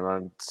night game.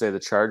 I'd say the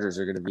Chargers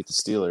are gonna beat the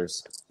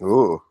Steelers.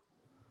 Ooh.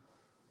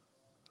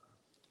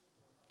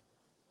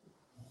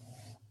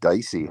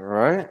 Dicey.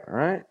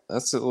 Right.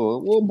 That's a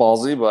little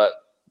ballsy, but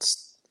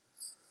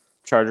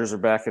Chargers are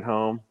back at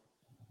home.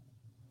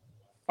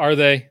 Are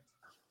they?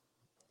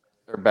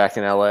 They're back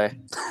in LA.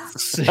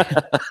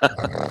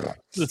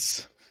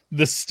 It's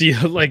the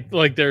Steel like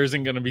there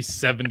isn't going to be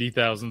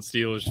 70,000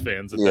 Steelers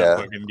fans at Yeah. that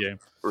fucking game.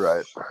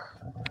 Right.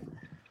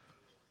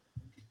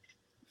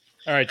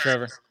 All right,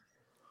 Trevor.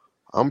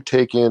 I'm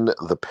taking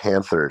the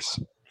Panthers.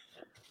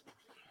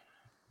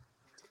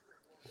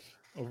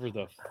 Over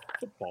the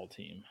football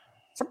team.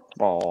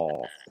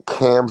 Ball.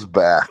 Cam's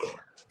back.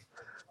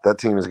 That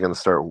team is going to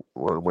start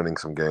winning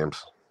some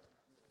games.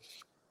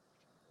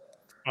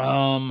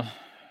 I'm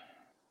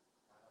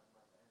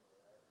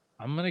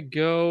gonna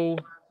go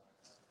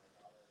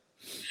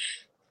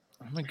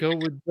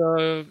with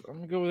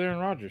Aaron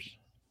Rodgers.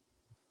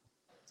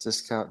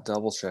 Discount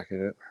double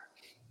checking it.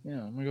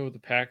 Yeah, I'm gonna go with the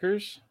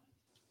Packers.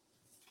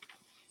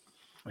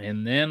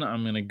 And then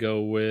I'm gonna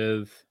go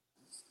with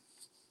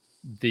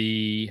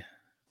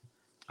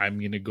the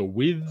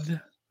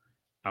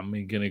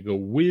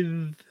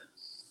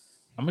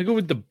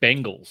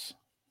Bengals.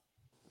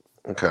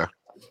 Okay.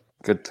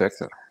 Good pick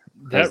though.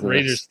 That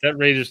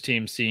Raiders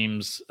team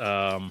seems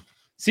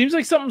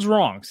like something's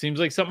wrong. Seems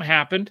like something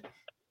happened.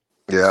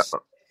 Yeah.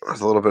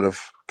 There's a little bit of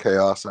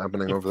chaos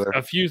happening over there.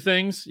 A few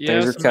things.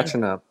 Things are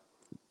catching up.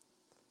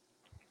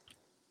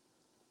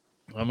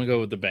 I'm gonna go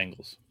with the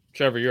Bengals.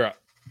 Trevor, you're up.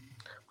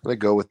 I'm going to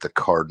go with the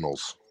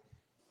Cardinals.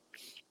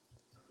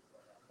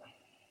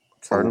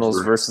 Cardinals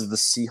Over- versus the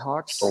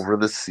Seahawks. Over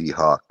the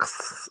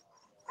Seahawks.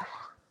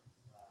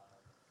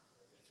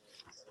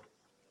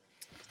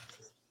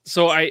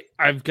 So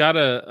I've got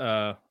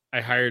I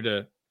hired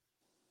a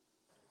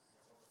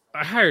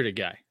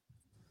guy,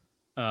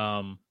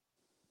 and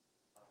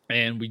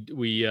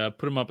we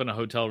put him up in a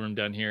hotel room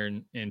down here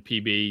in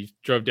PB. He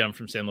drove down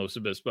from San Luis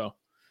Obispo,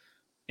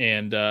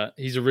 and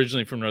he's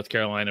originally from North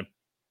Carolina,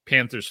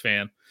 Panthers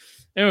fan.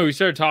 Anyway, we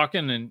started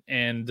talking,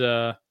 and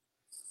I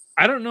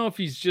don't know if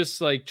he's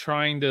just like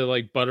trying to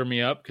like butter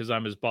me up because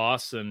I'm his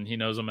boss and he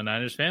knows I'm a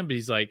Niners fan, but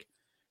he's like,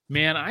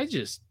 man, I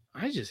just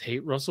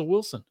hate Russell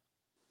Wilson.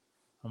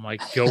 I'm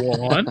like, go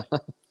on.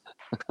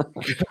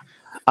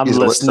 I'm He's a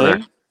listening.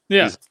 listener.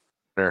 Yeah.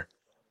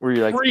 Were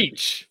you like,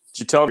 Preach. did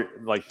you tell me,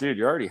 like, dude,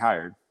 you're already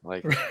hired?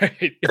 Like,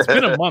 Right. It's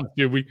been a month,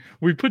 dude.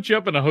 We put you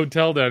up in a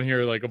hotel down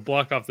here, like a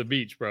block off the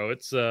beach, bro.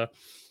 It's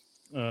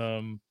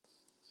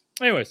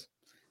anyways,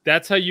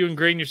 that's how you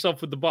ingrain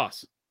yourself with the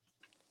boss.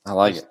 I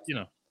like it. You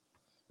know,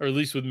 or at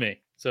least with me.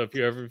 So if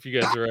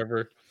you guys are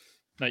ever,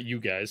 not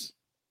you guys,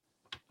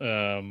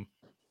 not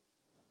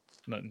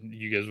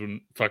you guys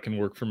wouldn't fucking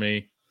work for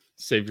me.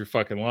 Save your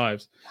fucking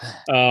lives.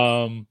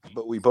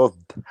 But we both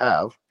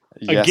have.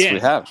 Yes, Again, we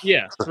have.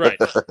 Yeah, right.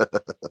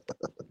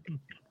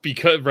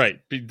 Because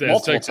that's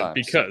Multiple like, times.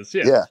 because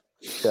Yeah.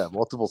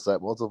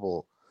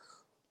 Multiple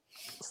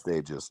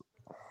stages.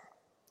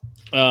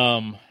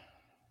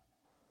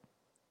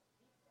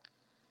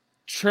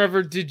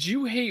 Trevor, did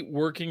you hate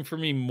working for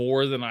me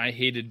more than I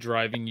hated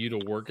driving you to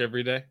work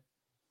every day?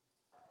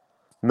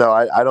 No,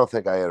 I don't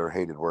think I ever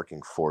hated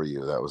working for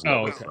you. That was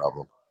never okay. a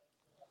problem.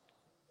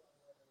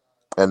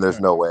 And there's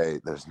no way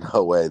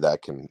that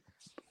can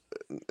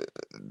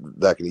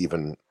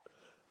even,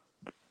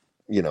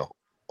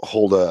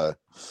 hold a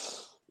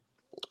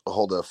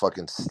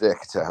fucking stick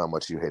to how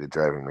much you hated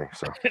driving me.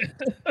 So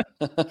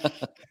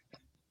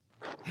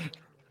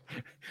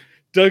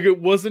Doug,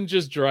 it wasn't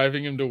just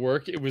driving him to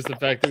work, it was the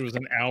fact that it was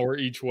an hour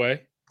each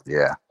way.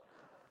 yeah.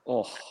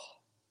 Oh,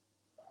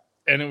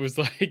 And it was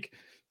like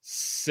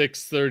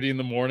 6:30 in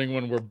the morning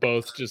when we're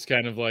both just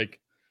kind of like,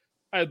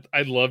 I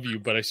love you,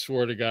 but I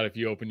swear to God, if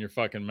you open your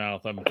fucking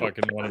mouth, I'm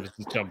fucking one of us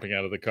is jumping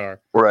out of the car.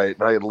 Right.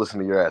 I had to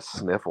listen to your ass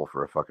sniffle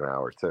for a fucking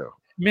hour too.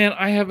 Man,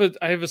 I have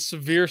a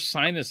severe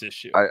sinus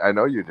issue. I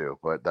know you do,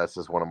 but that's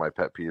just one of my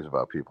pet peeves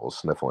about people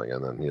sniffling.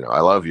 And then, I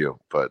love you,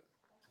 but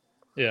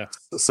Yeah.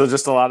 so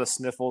just a lot of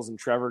sniffles and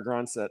Trevor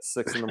grunts at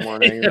 6 in the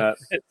morning. That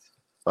a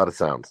lot of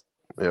sounds.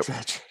 Yep.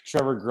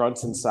 Trevor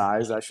grunts in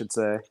size, I should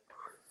say.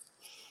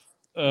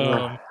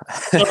 All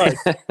right.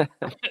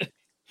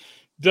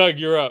 Doug,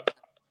 you're up.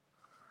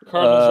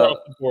 Cardinals are off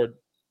the board.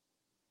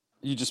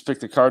 You just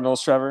picked the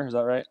Cardinals, Trevor. Is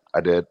that right?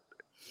 I did.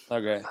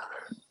 Okay.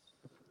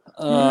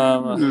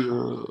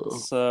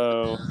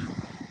 So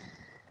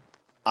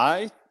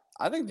I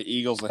think the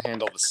Eagles will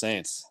handle the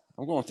Saints.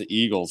 I'm going with the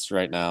Eagles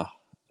right now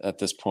at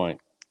this point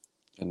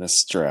in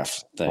this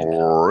draft thing.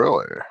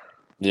 Really?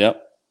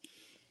 Yep.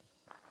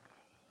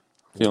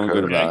 Feeling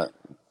good about it.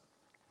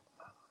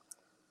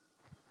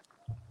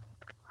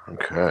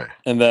 Okay.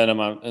 And then I'm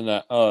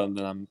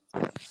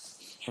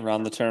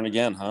around the turn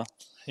again, huh?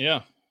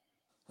 Yeah.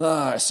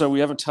 So we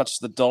haven't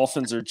touched the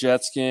Dolphins or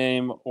Jets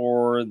game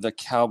or the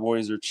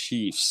Cowboys or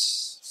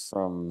Chiefs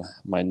from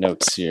my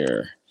notes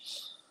here.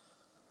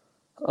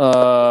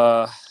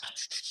 That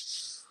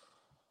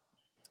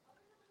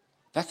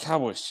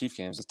Cowboys Chiefs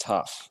game is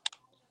tough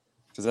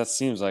because that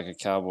seems like a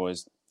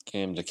Cowboys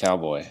game to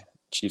Cowboy.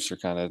 Chiefs are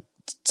kind of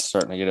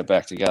starting to get it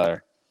back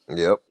together.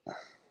 Yep.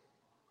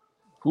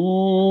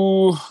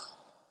 Ooh,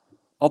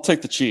 I'll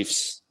take the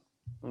Chiefs.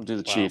 I'll do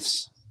the Wow.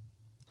 Chiefs.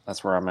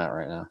 That's where I'm at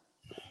right now.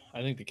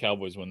 I think the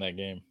Cowboys win that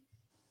game.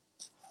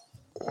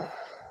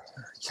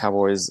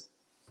 Cowboys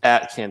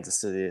at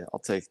Kansas City. I'll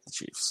take the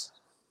Chiefs.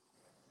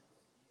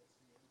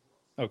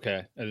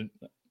 Okay.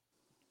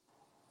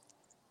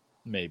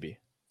 Maybe.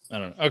 I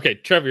don't know. Okay,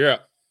 Trevor, you're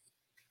up.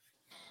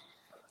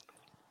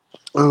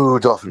 Ooh,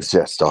 Dolphins,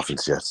 Jets. Joe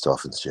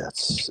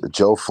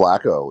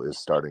Flacco is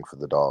starting for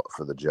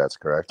the Jets,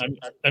 correct?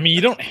 I mean,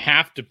 you don't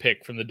have to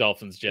pick from the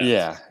Dolphins, Jets.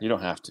 Yeah, you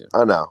don't have to.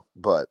 I know,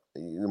 but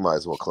you might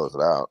as well close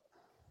it out.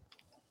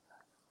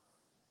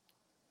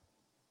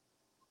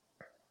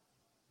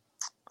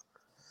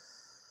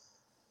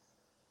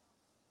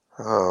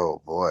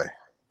 Oh, boy.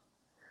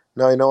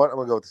 No, you know what? I'm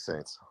going to go with the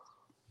Saints.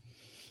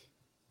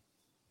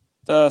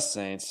 The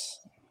Saints.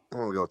 I'm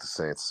going to go with the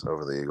Saints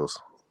over the Eagles.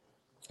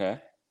 Okay.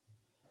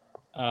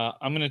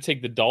 I'm going to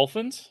take the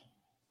Dolphins.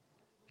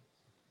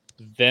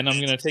 Then I'm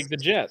going to take the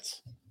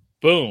Jets.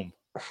 Boom.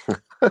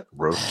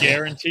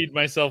 Guaranteed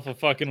myself a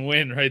fucking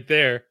win right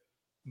there.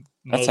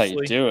 That's how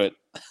you do it.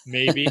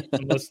 Maybe.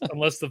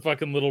 unless the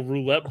fucking little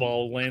roulette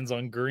ball lands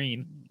on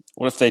green.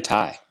 What if they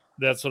tie?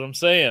 That's what I'm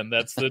saying.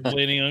 That's the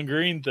landing on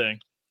green thing.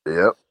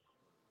 Yep.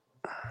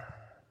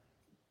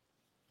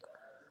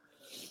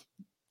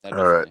 That'd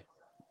All right.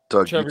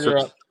 Doug, Trevor, you're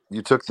up.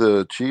 you took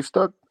the Chiefs,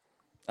 Doug?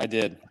 I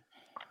did.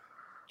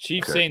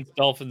 Chiefs, Okay. Saints,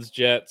 Dolphins,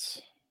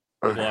 Jets.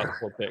 Those are the last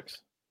 4 picks.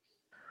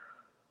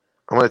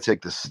 I'm going to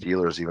take the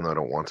Steelers, even though I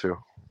don't want to.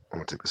 I'm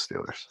going to take the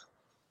Steelers.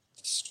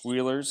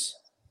 Squealers.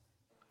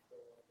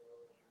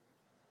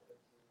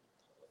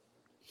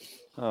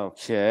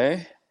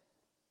 Okay.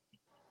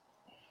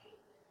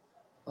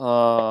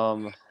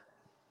 I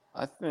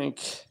think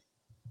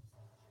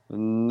the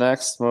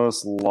next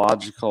most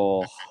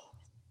logical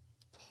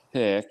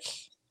pick.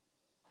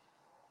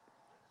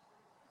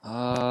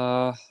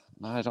 No,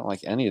 I don't like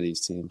any of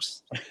these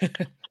teams.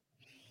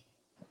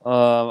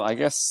 I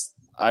guess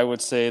I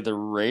would say the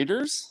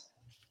Raiders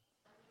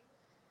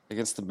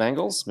against the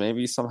Bengals.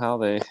 Maybe somehow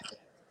they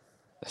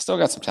still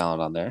got some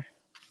talent on there.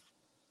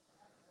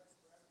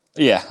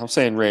 Yeah, I'm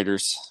saying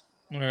Raiders.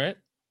 All right.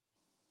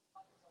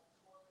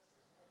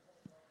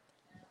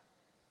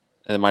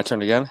 And my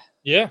turn again?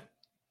 Yeah.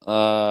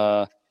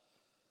 And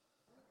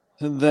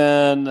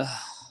then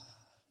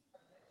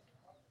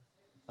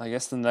I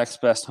guess the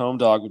next best home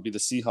dog would be the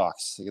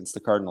Seahawks against the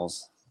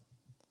Cardinals.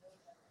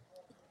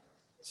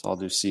 So I'll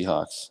do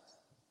Seahawks.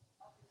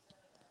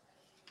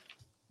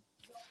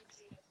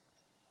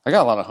 I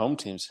got a lot of home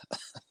teams.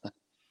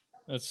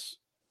 That's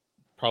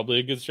probably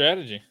a good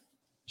strategy.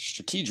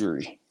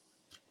 Strategery.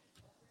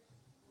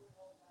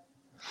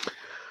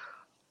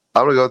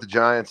 I'm going to go with the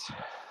Giants.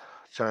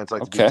 Giants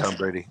like to Okay. beat Tom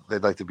Brady.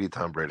 They'd like to beat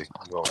Tom Brady.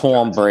 I'm going with Tom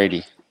Giants.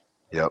 Brady.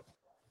 Yep.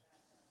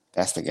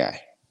 That's the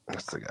guy.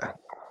 That's the guy.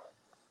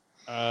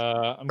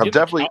 I'm I'm getting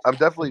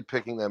definitely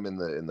picking them in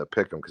the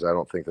pick 'em because I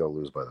don't think they'll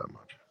lose by that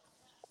much.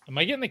 Am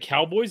I getting the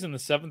Cowboys in the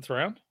 7th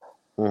round?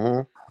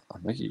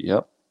 Mm-hmm.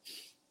 Yep.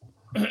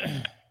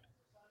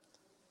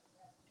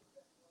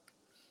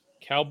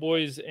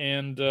 Cowboys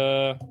and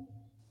I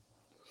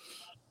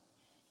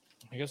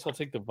guess I'll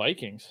take the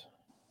Vikings.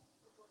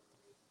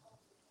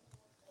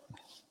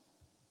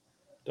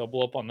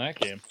 Double up on that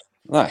game.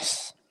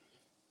 Nice.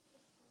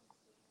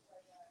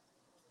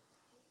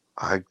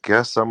 I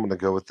guess I'm going to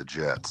go with the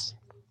Jets.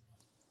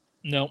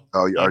 No.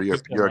 Oh, you I already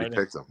picked them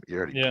picked them. You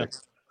already Yeah.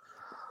 picked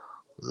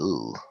them.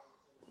 Ooh.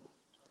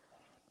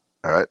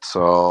 All right,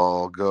 so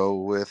I'll go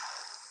with.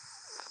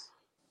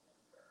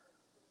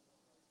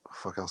 What the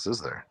fuck else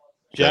is there?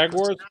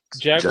 Jaguars,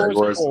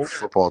 Colts,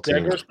 football team.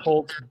 Jaguars,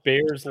 Colts,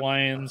 Bears,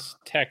 Lions,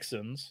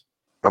 Texans.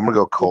 I'm gonna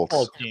go Colts.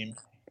 Football team.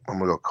 I'm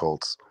gonna go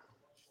Colts.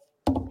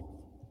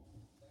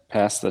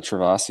 Pass the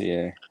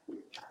Travassier.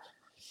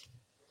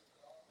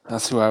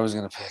 That's who I was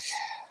going to pick.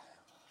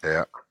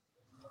 Yeah.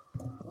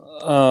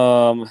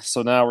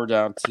 So now we're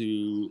down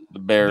to the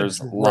Bears,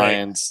 Right.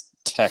 Lions,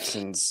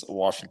 Texans,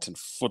 Washington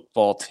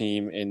football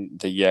team, and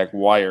the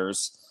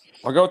Jaguars.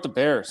 I'll go with the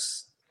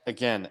Bears.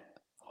 Again,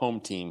 home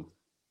team.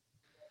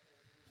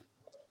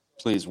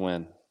 Please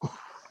win.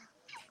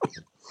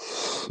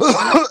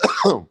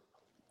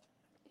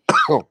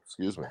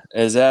 Excuse me.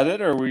 Is that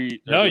it, or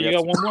we? No, or do we you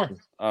have got one more.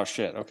 Oh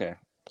shit! Okay.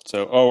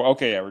 So,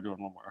 okay, yeah, we're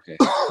doing one more. Okay.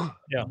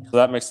 Yeah. So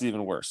that makes it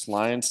even worse.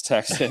 Lions,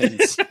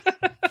 Texans,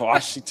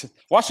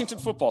 Washington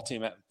football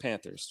team at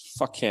Panthers.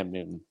 Fuck Cam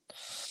Newton.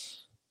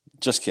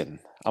 Just kidding.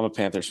 I'm a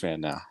Panthers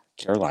fan now.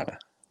 Carolina.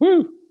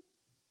 Woo!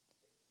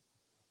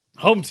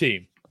 Home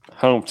team.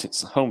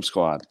 Home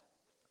squad.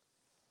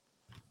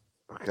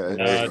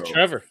 Okay.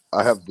 Trevor.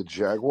 I have the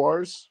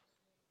Jaguars.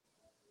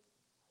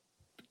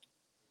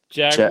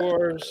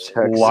 Jaguars.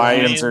 Texans.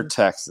 Lions or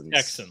Texans?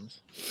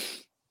 Texans.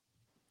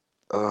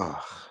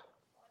 Ugh.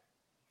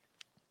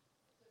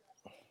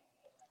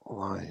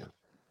 Lion.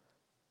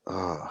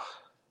 Ugh.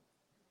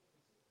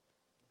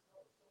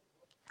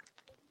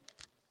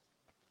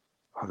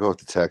 I'll go with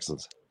the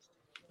Texans.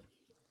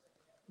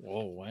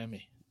 Whoa,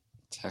 whammy.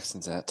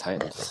 Texans at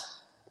Titans.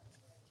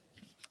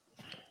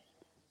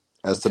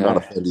 As to not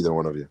offend either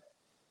one of you.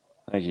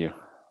 Thank you.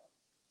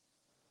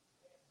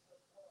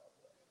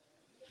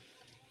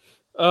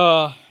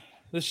 I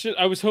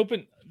was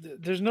hoping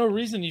there's no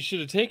reason you should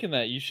have taken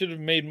that. You should have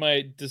made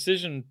my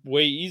decision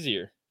way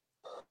easier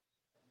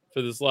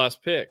for this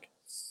last pick.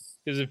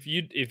 Because if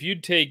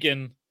you'd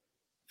taken,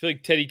 I feel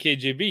like Teddy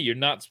KJB, you're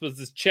not supposed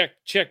to check.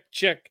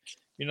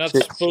 You're not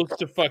supposed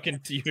to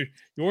fucking you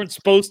weren't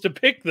supposed to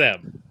pick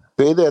them.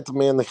 Pay that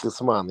man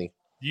his money.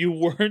 You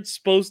weren't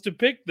supposed to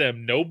pick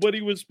them.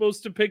 Nobody was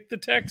supposed to pick the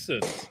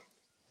Texans.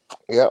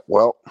 Yeah,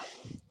 well,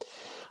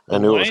 I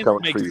knew Lions it was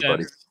coming for make you,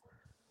 buddy. sense.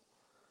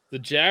 The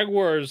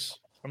Jaguars,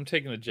 I'm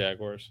taking the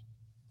Jaguars.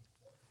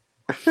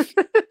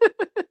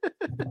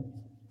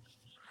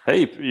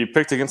 Hey, you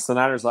picked against the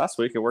Niners last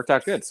week. It worked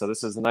out good. So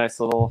this is a nice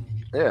little.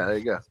 Yeah, there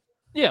you go.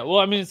 Yeah, well,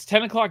 I mean, it's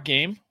 10 o'clock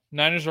game.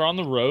 Niners are on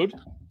the road.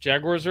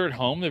 Jaguars are at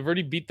home. They've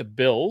already beat the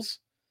Bills.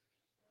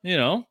 You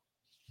know.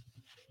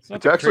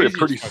 It's actually a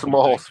pretty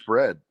small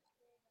spread.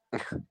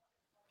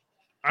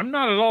 I'm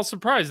not at all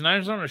surprised.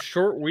 Niners are on a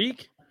short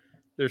week.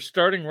 Their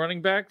starting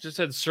running back just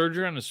had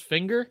surgery on his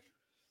finger.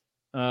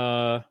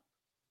 They're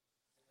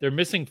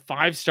missing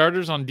 5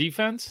 starters on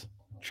defense,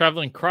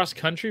 traveling cross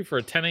country for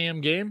a 10 a.m.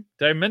 game.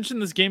 Did I mention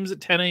this game is at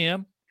 10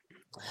 a.m.?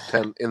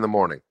 10 in the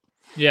morning.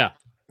 Yeah.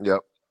 Yep.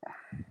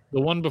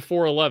 The one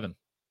before 11.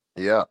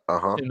 Yeah.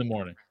 In the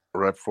morning.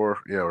 Right before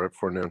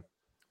noon.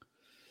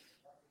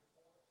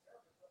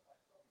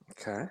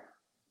 Okay.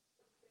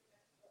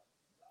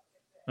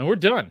 And we're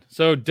done.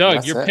 So, Doug,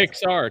 That's your it.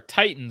 picks are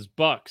Titans,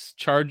 Bucks,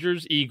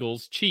 Chargers,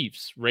 Eagles,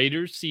 Chiefs,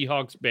 Raiders,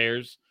 Seahawks,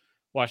 Bears,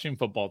 Washington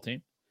football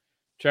team.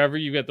 Trevor,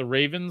 you got the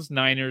Ravens,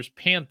 Niners,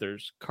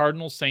 Panthers,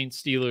 Cardinals,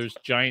 Saints, Steelers,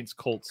 Giants,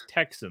 Colts,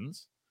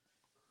 Texans.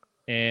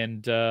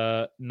 And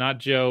not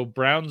Joe,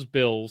 Browns,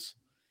 Bills,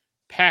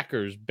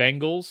 Packers,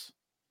 Bengals,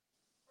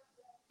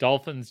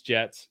 Dolphins,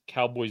 Jets,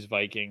 Cowboys,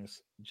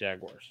 Vikings,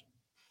 Jaguars.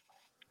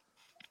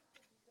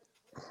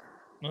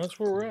 Well, that's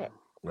where we're at.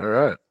 All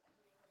right.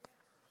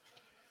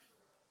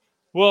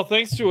 Well,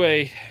 thanks to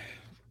a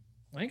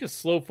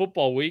slow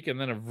football week and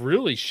then a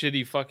really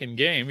shitty fucking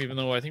game, even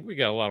though I think we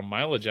got a lot of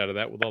mileage out of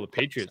that with all the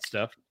Patriots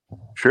stuff.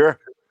 Sure.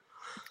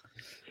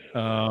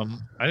 I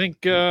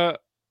think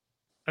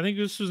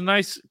this was a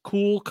nice,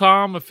 cool,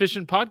 calm,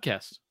 efficient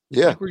podcast.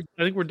 Yeah.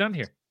 I think we're done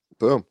here.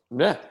 Boom.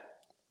 Yeah.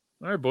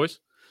 All right, boys.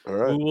 All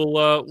right.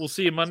 We'll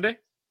see you Monday.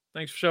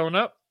 Thanks for showing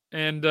up,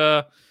 and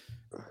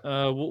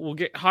we'll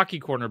get Hockey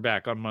Corner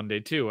back on Monday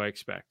too. I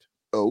expect.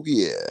 Oh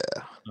yeah.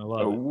 I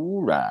love it.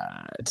 All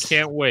right.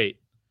 Can't wait.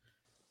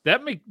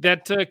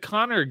 That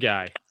Connor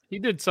guy, he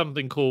did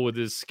something cool with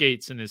his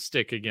skates and his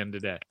stick again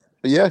today.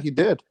 Yeah, he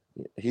did.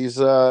 He's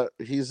a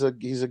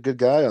good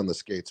guy on the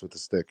skates with the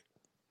stick.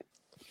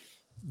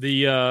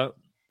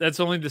 That's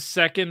only the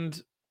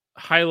second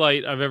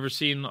highlight I've ever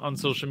seen on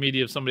social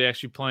media of somebody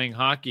actually playing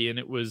hockey, and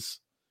it was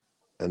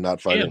And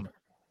not fighting. him.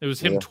 It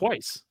was him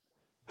twice.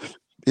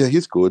 Yeah,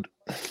 he's good.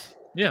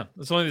 Yeah,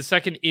 it's only the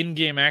second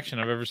in-game action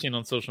I've ever seen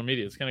on social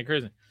media. It's kind of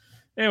crazy.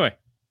 Anyway,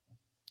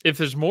 if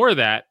there's more of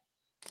that,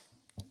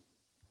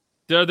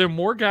 are there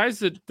more guys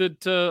that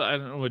I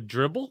don't know, would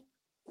dribble?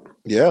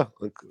 Yeah,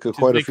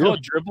 quite they a few. call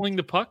it dribbling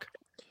the puck?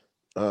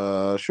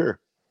 Sure.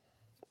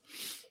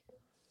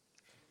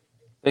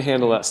 They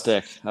handle that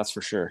stick, that's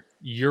for sure.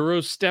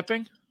 Euro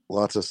stepping?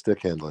 Lots of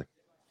stick handling.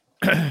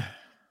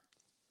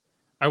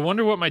 I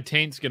wonder what my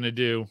taint's going to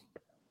do.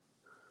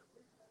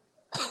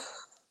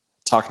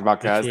 Talking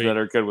about guys week. that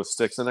are good with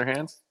sticks in their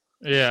hands.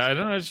 Yeah, I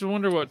don't know. I just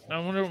wonder what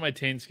my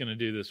taint's going to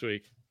do this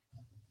week.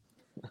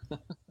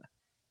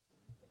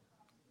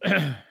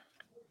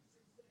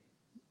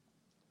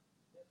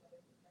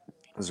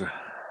 Is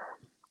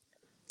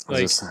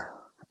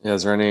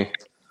there any? You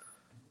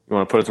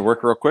want to put it to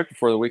work real quick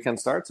before the weekend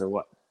starts, or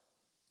what?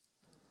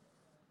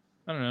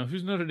 I don't know.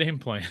 Who's Notre Dame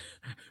playing?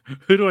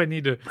 Who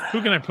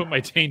can I put my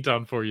taint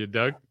on for you,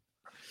 Doug?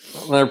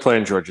 They're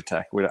playing Georgia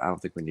Tech. I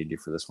don't think we need you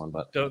for this one,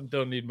 but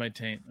Don't need my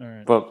taint. All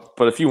right.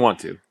 but if you want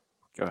to,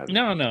 go ahead.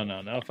 No.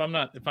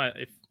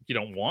 If you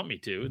don't want me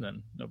to,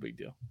 then no big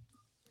deal.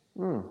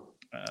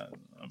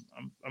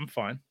 I'm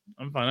fine.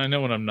 I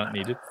know when I'm not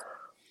needed.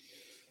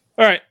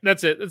 All right,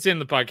 that's it. That's the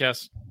end of the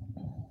podcast.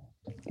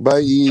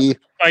 Bye.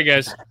 Bye,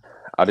 guys.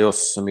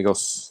 Adios,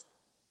 amigos.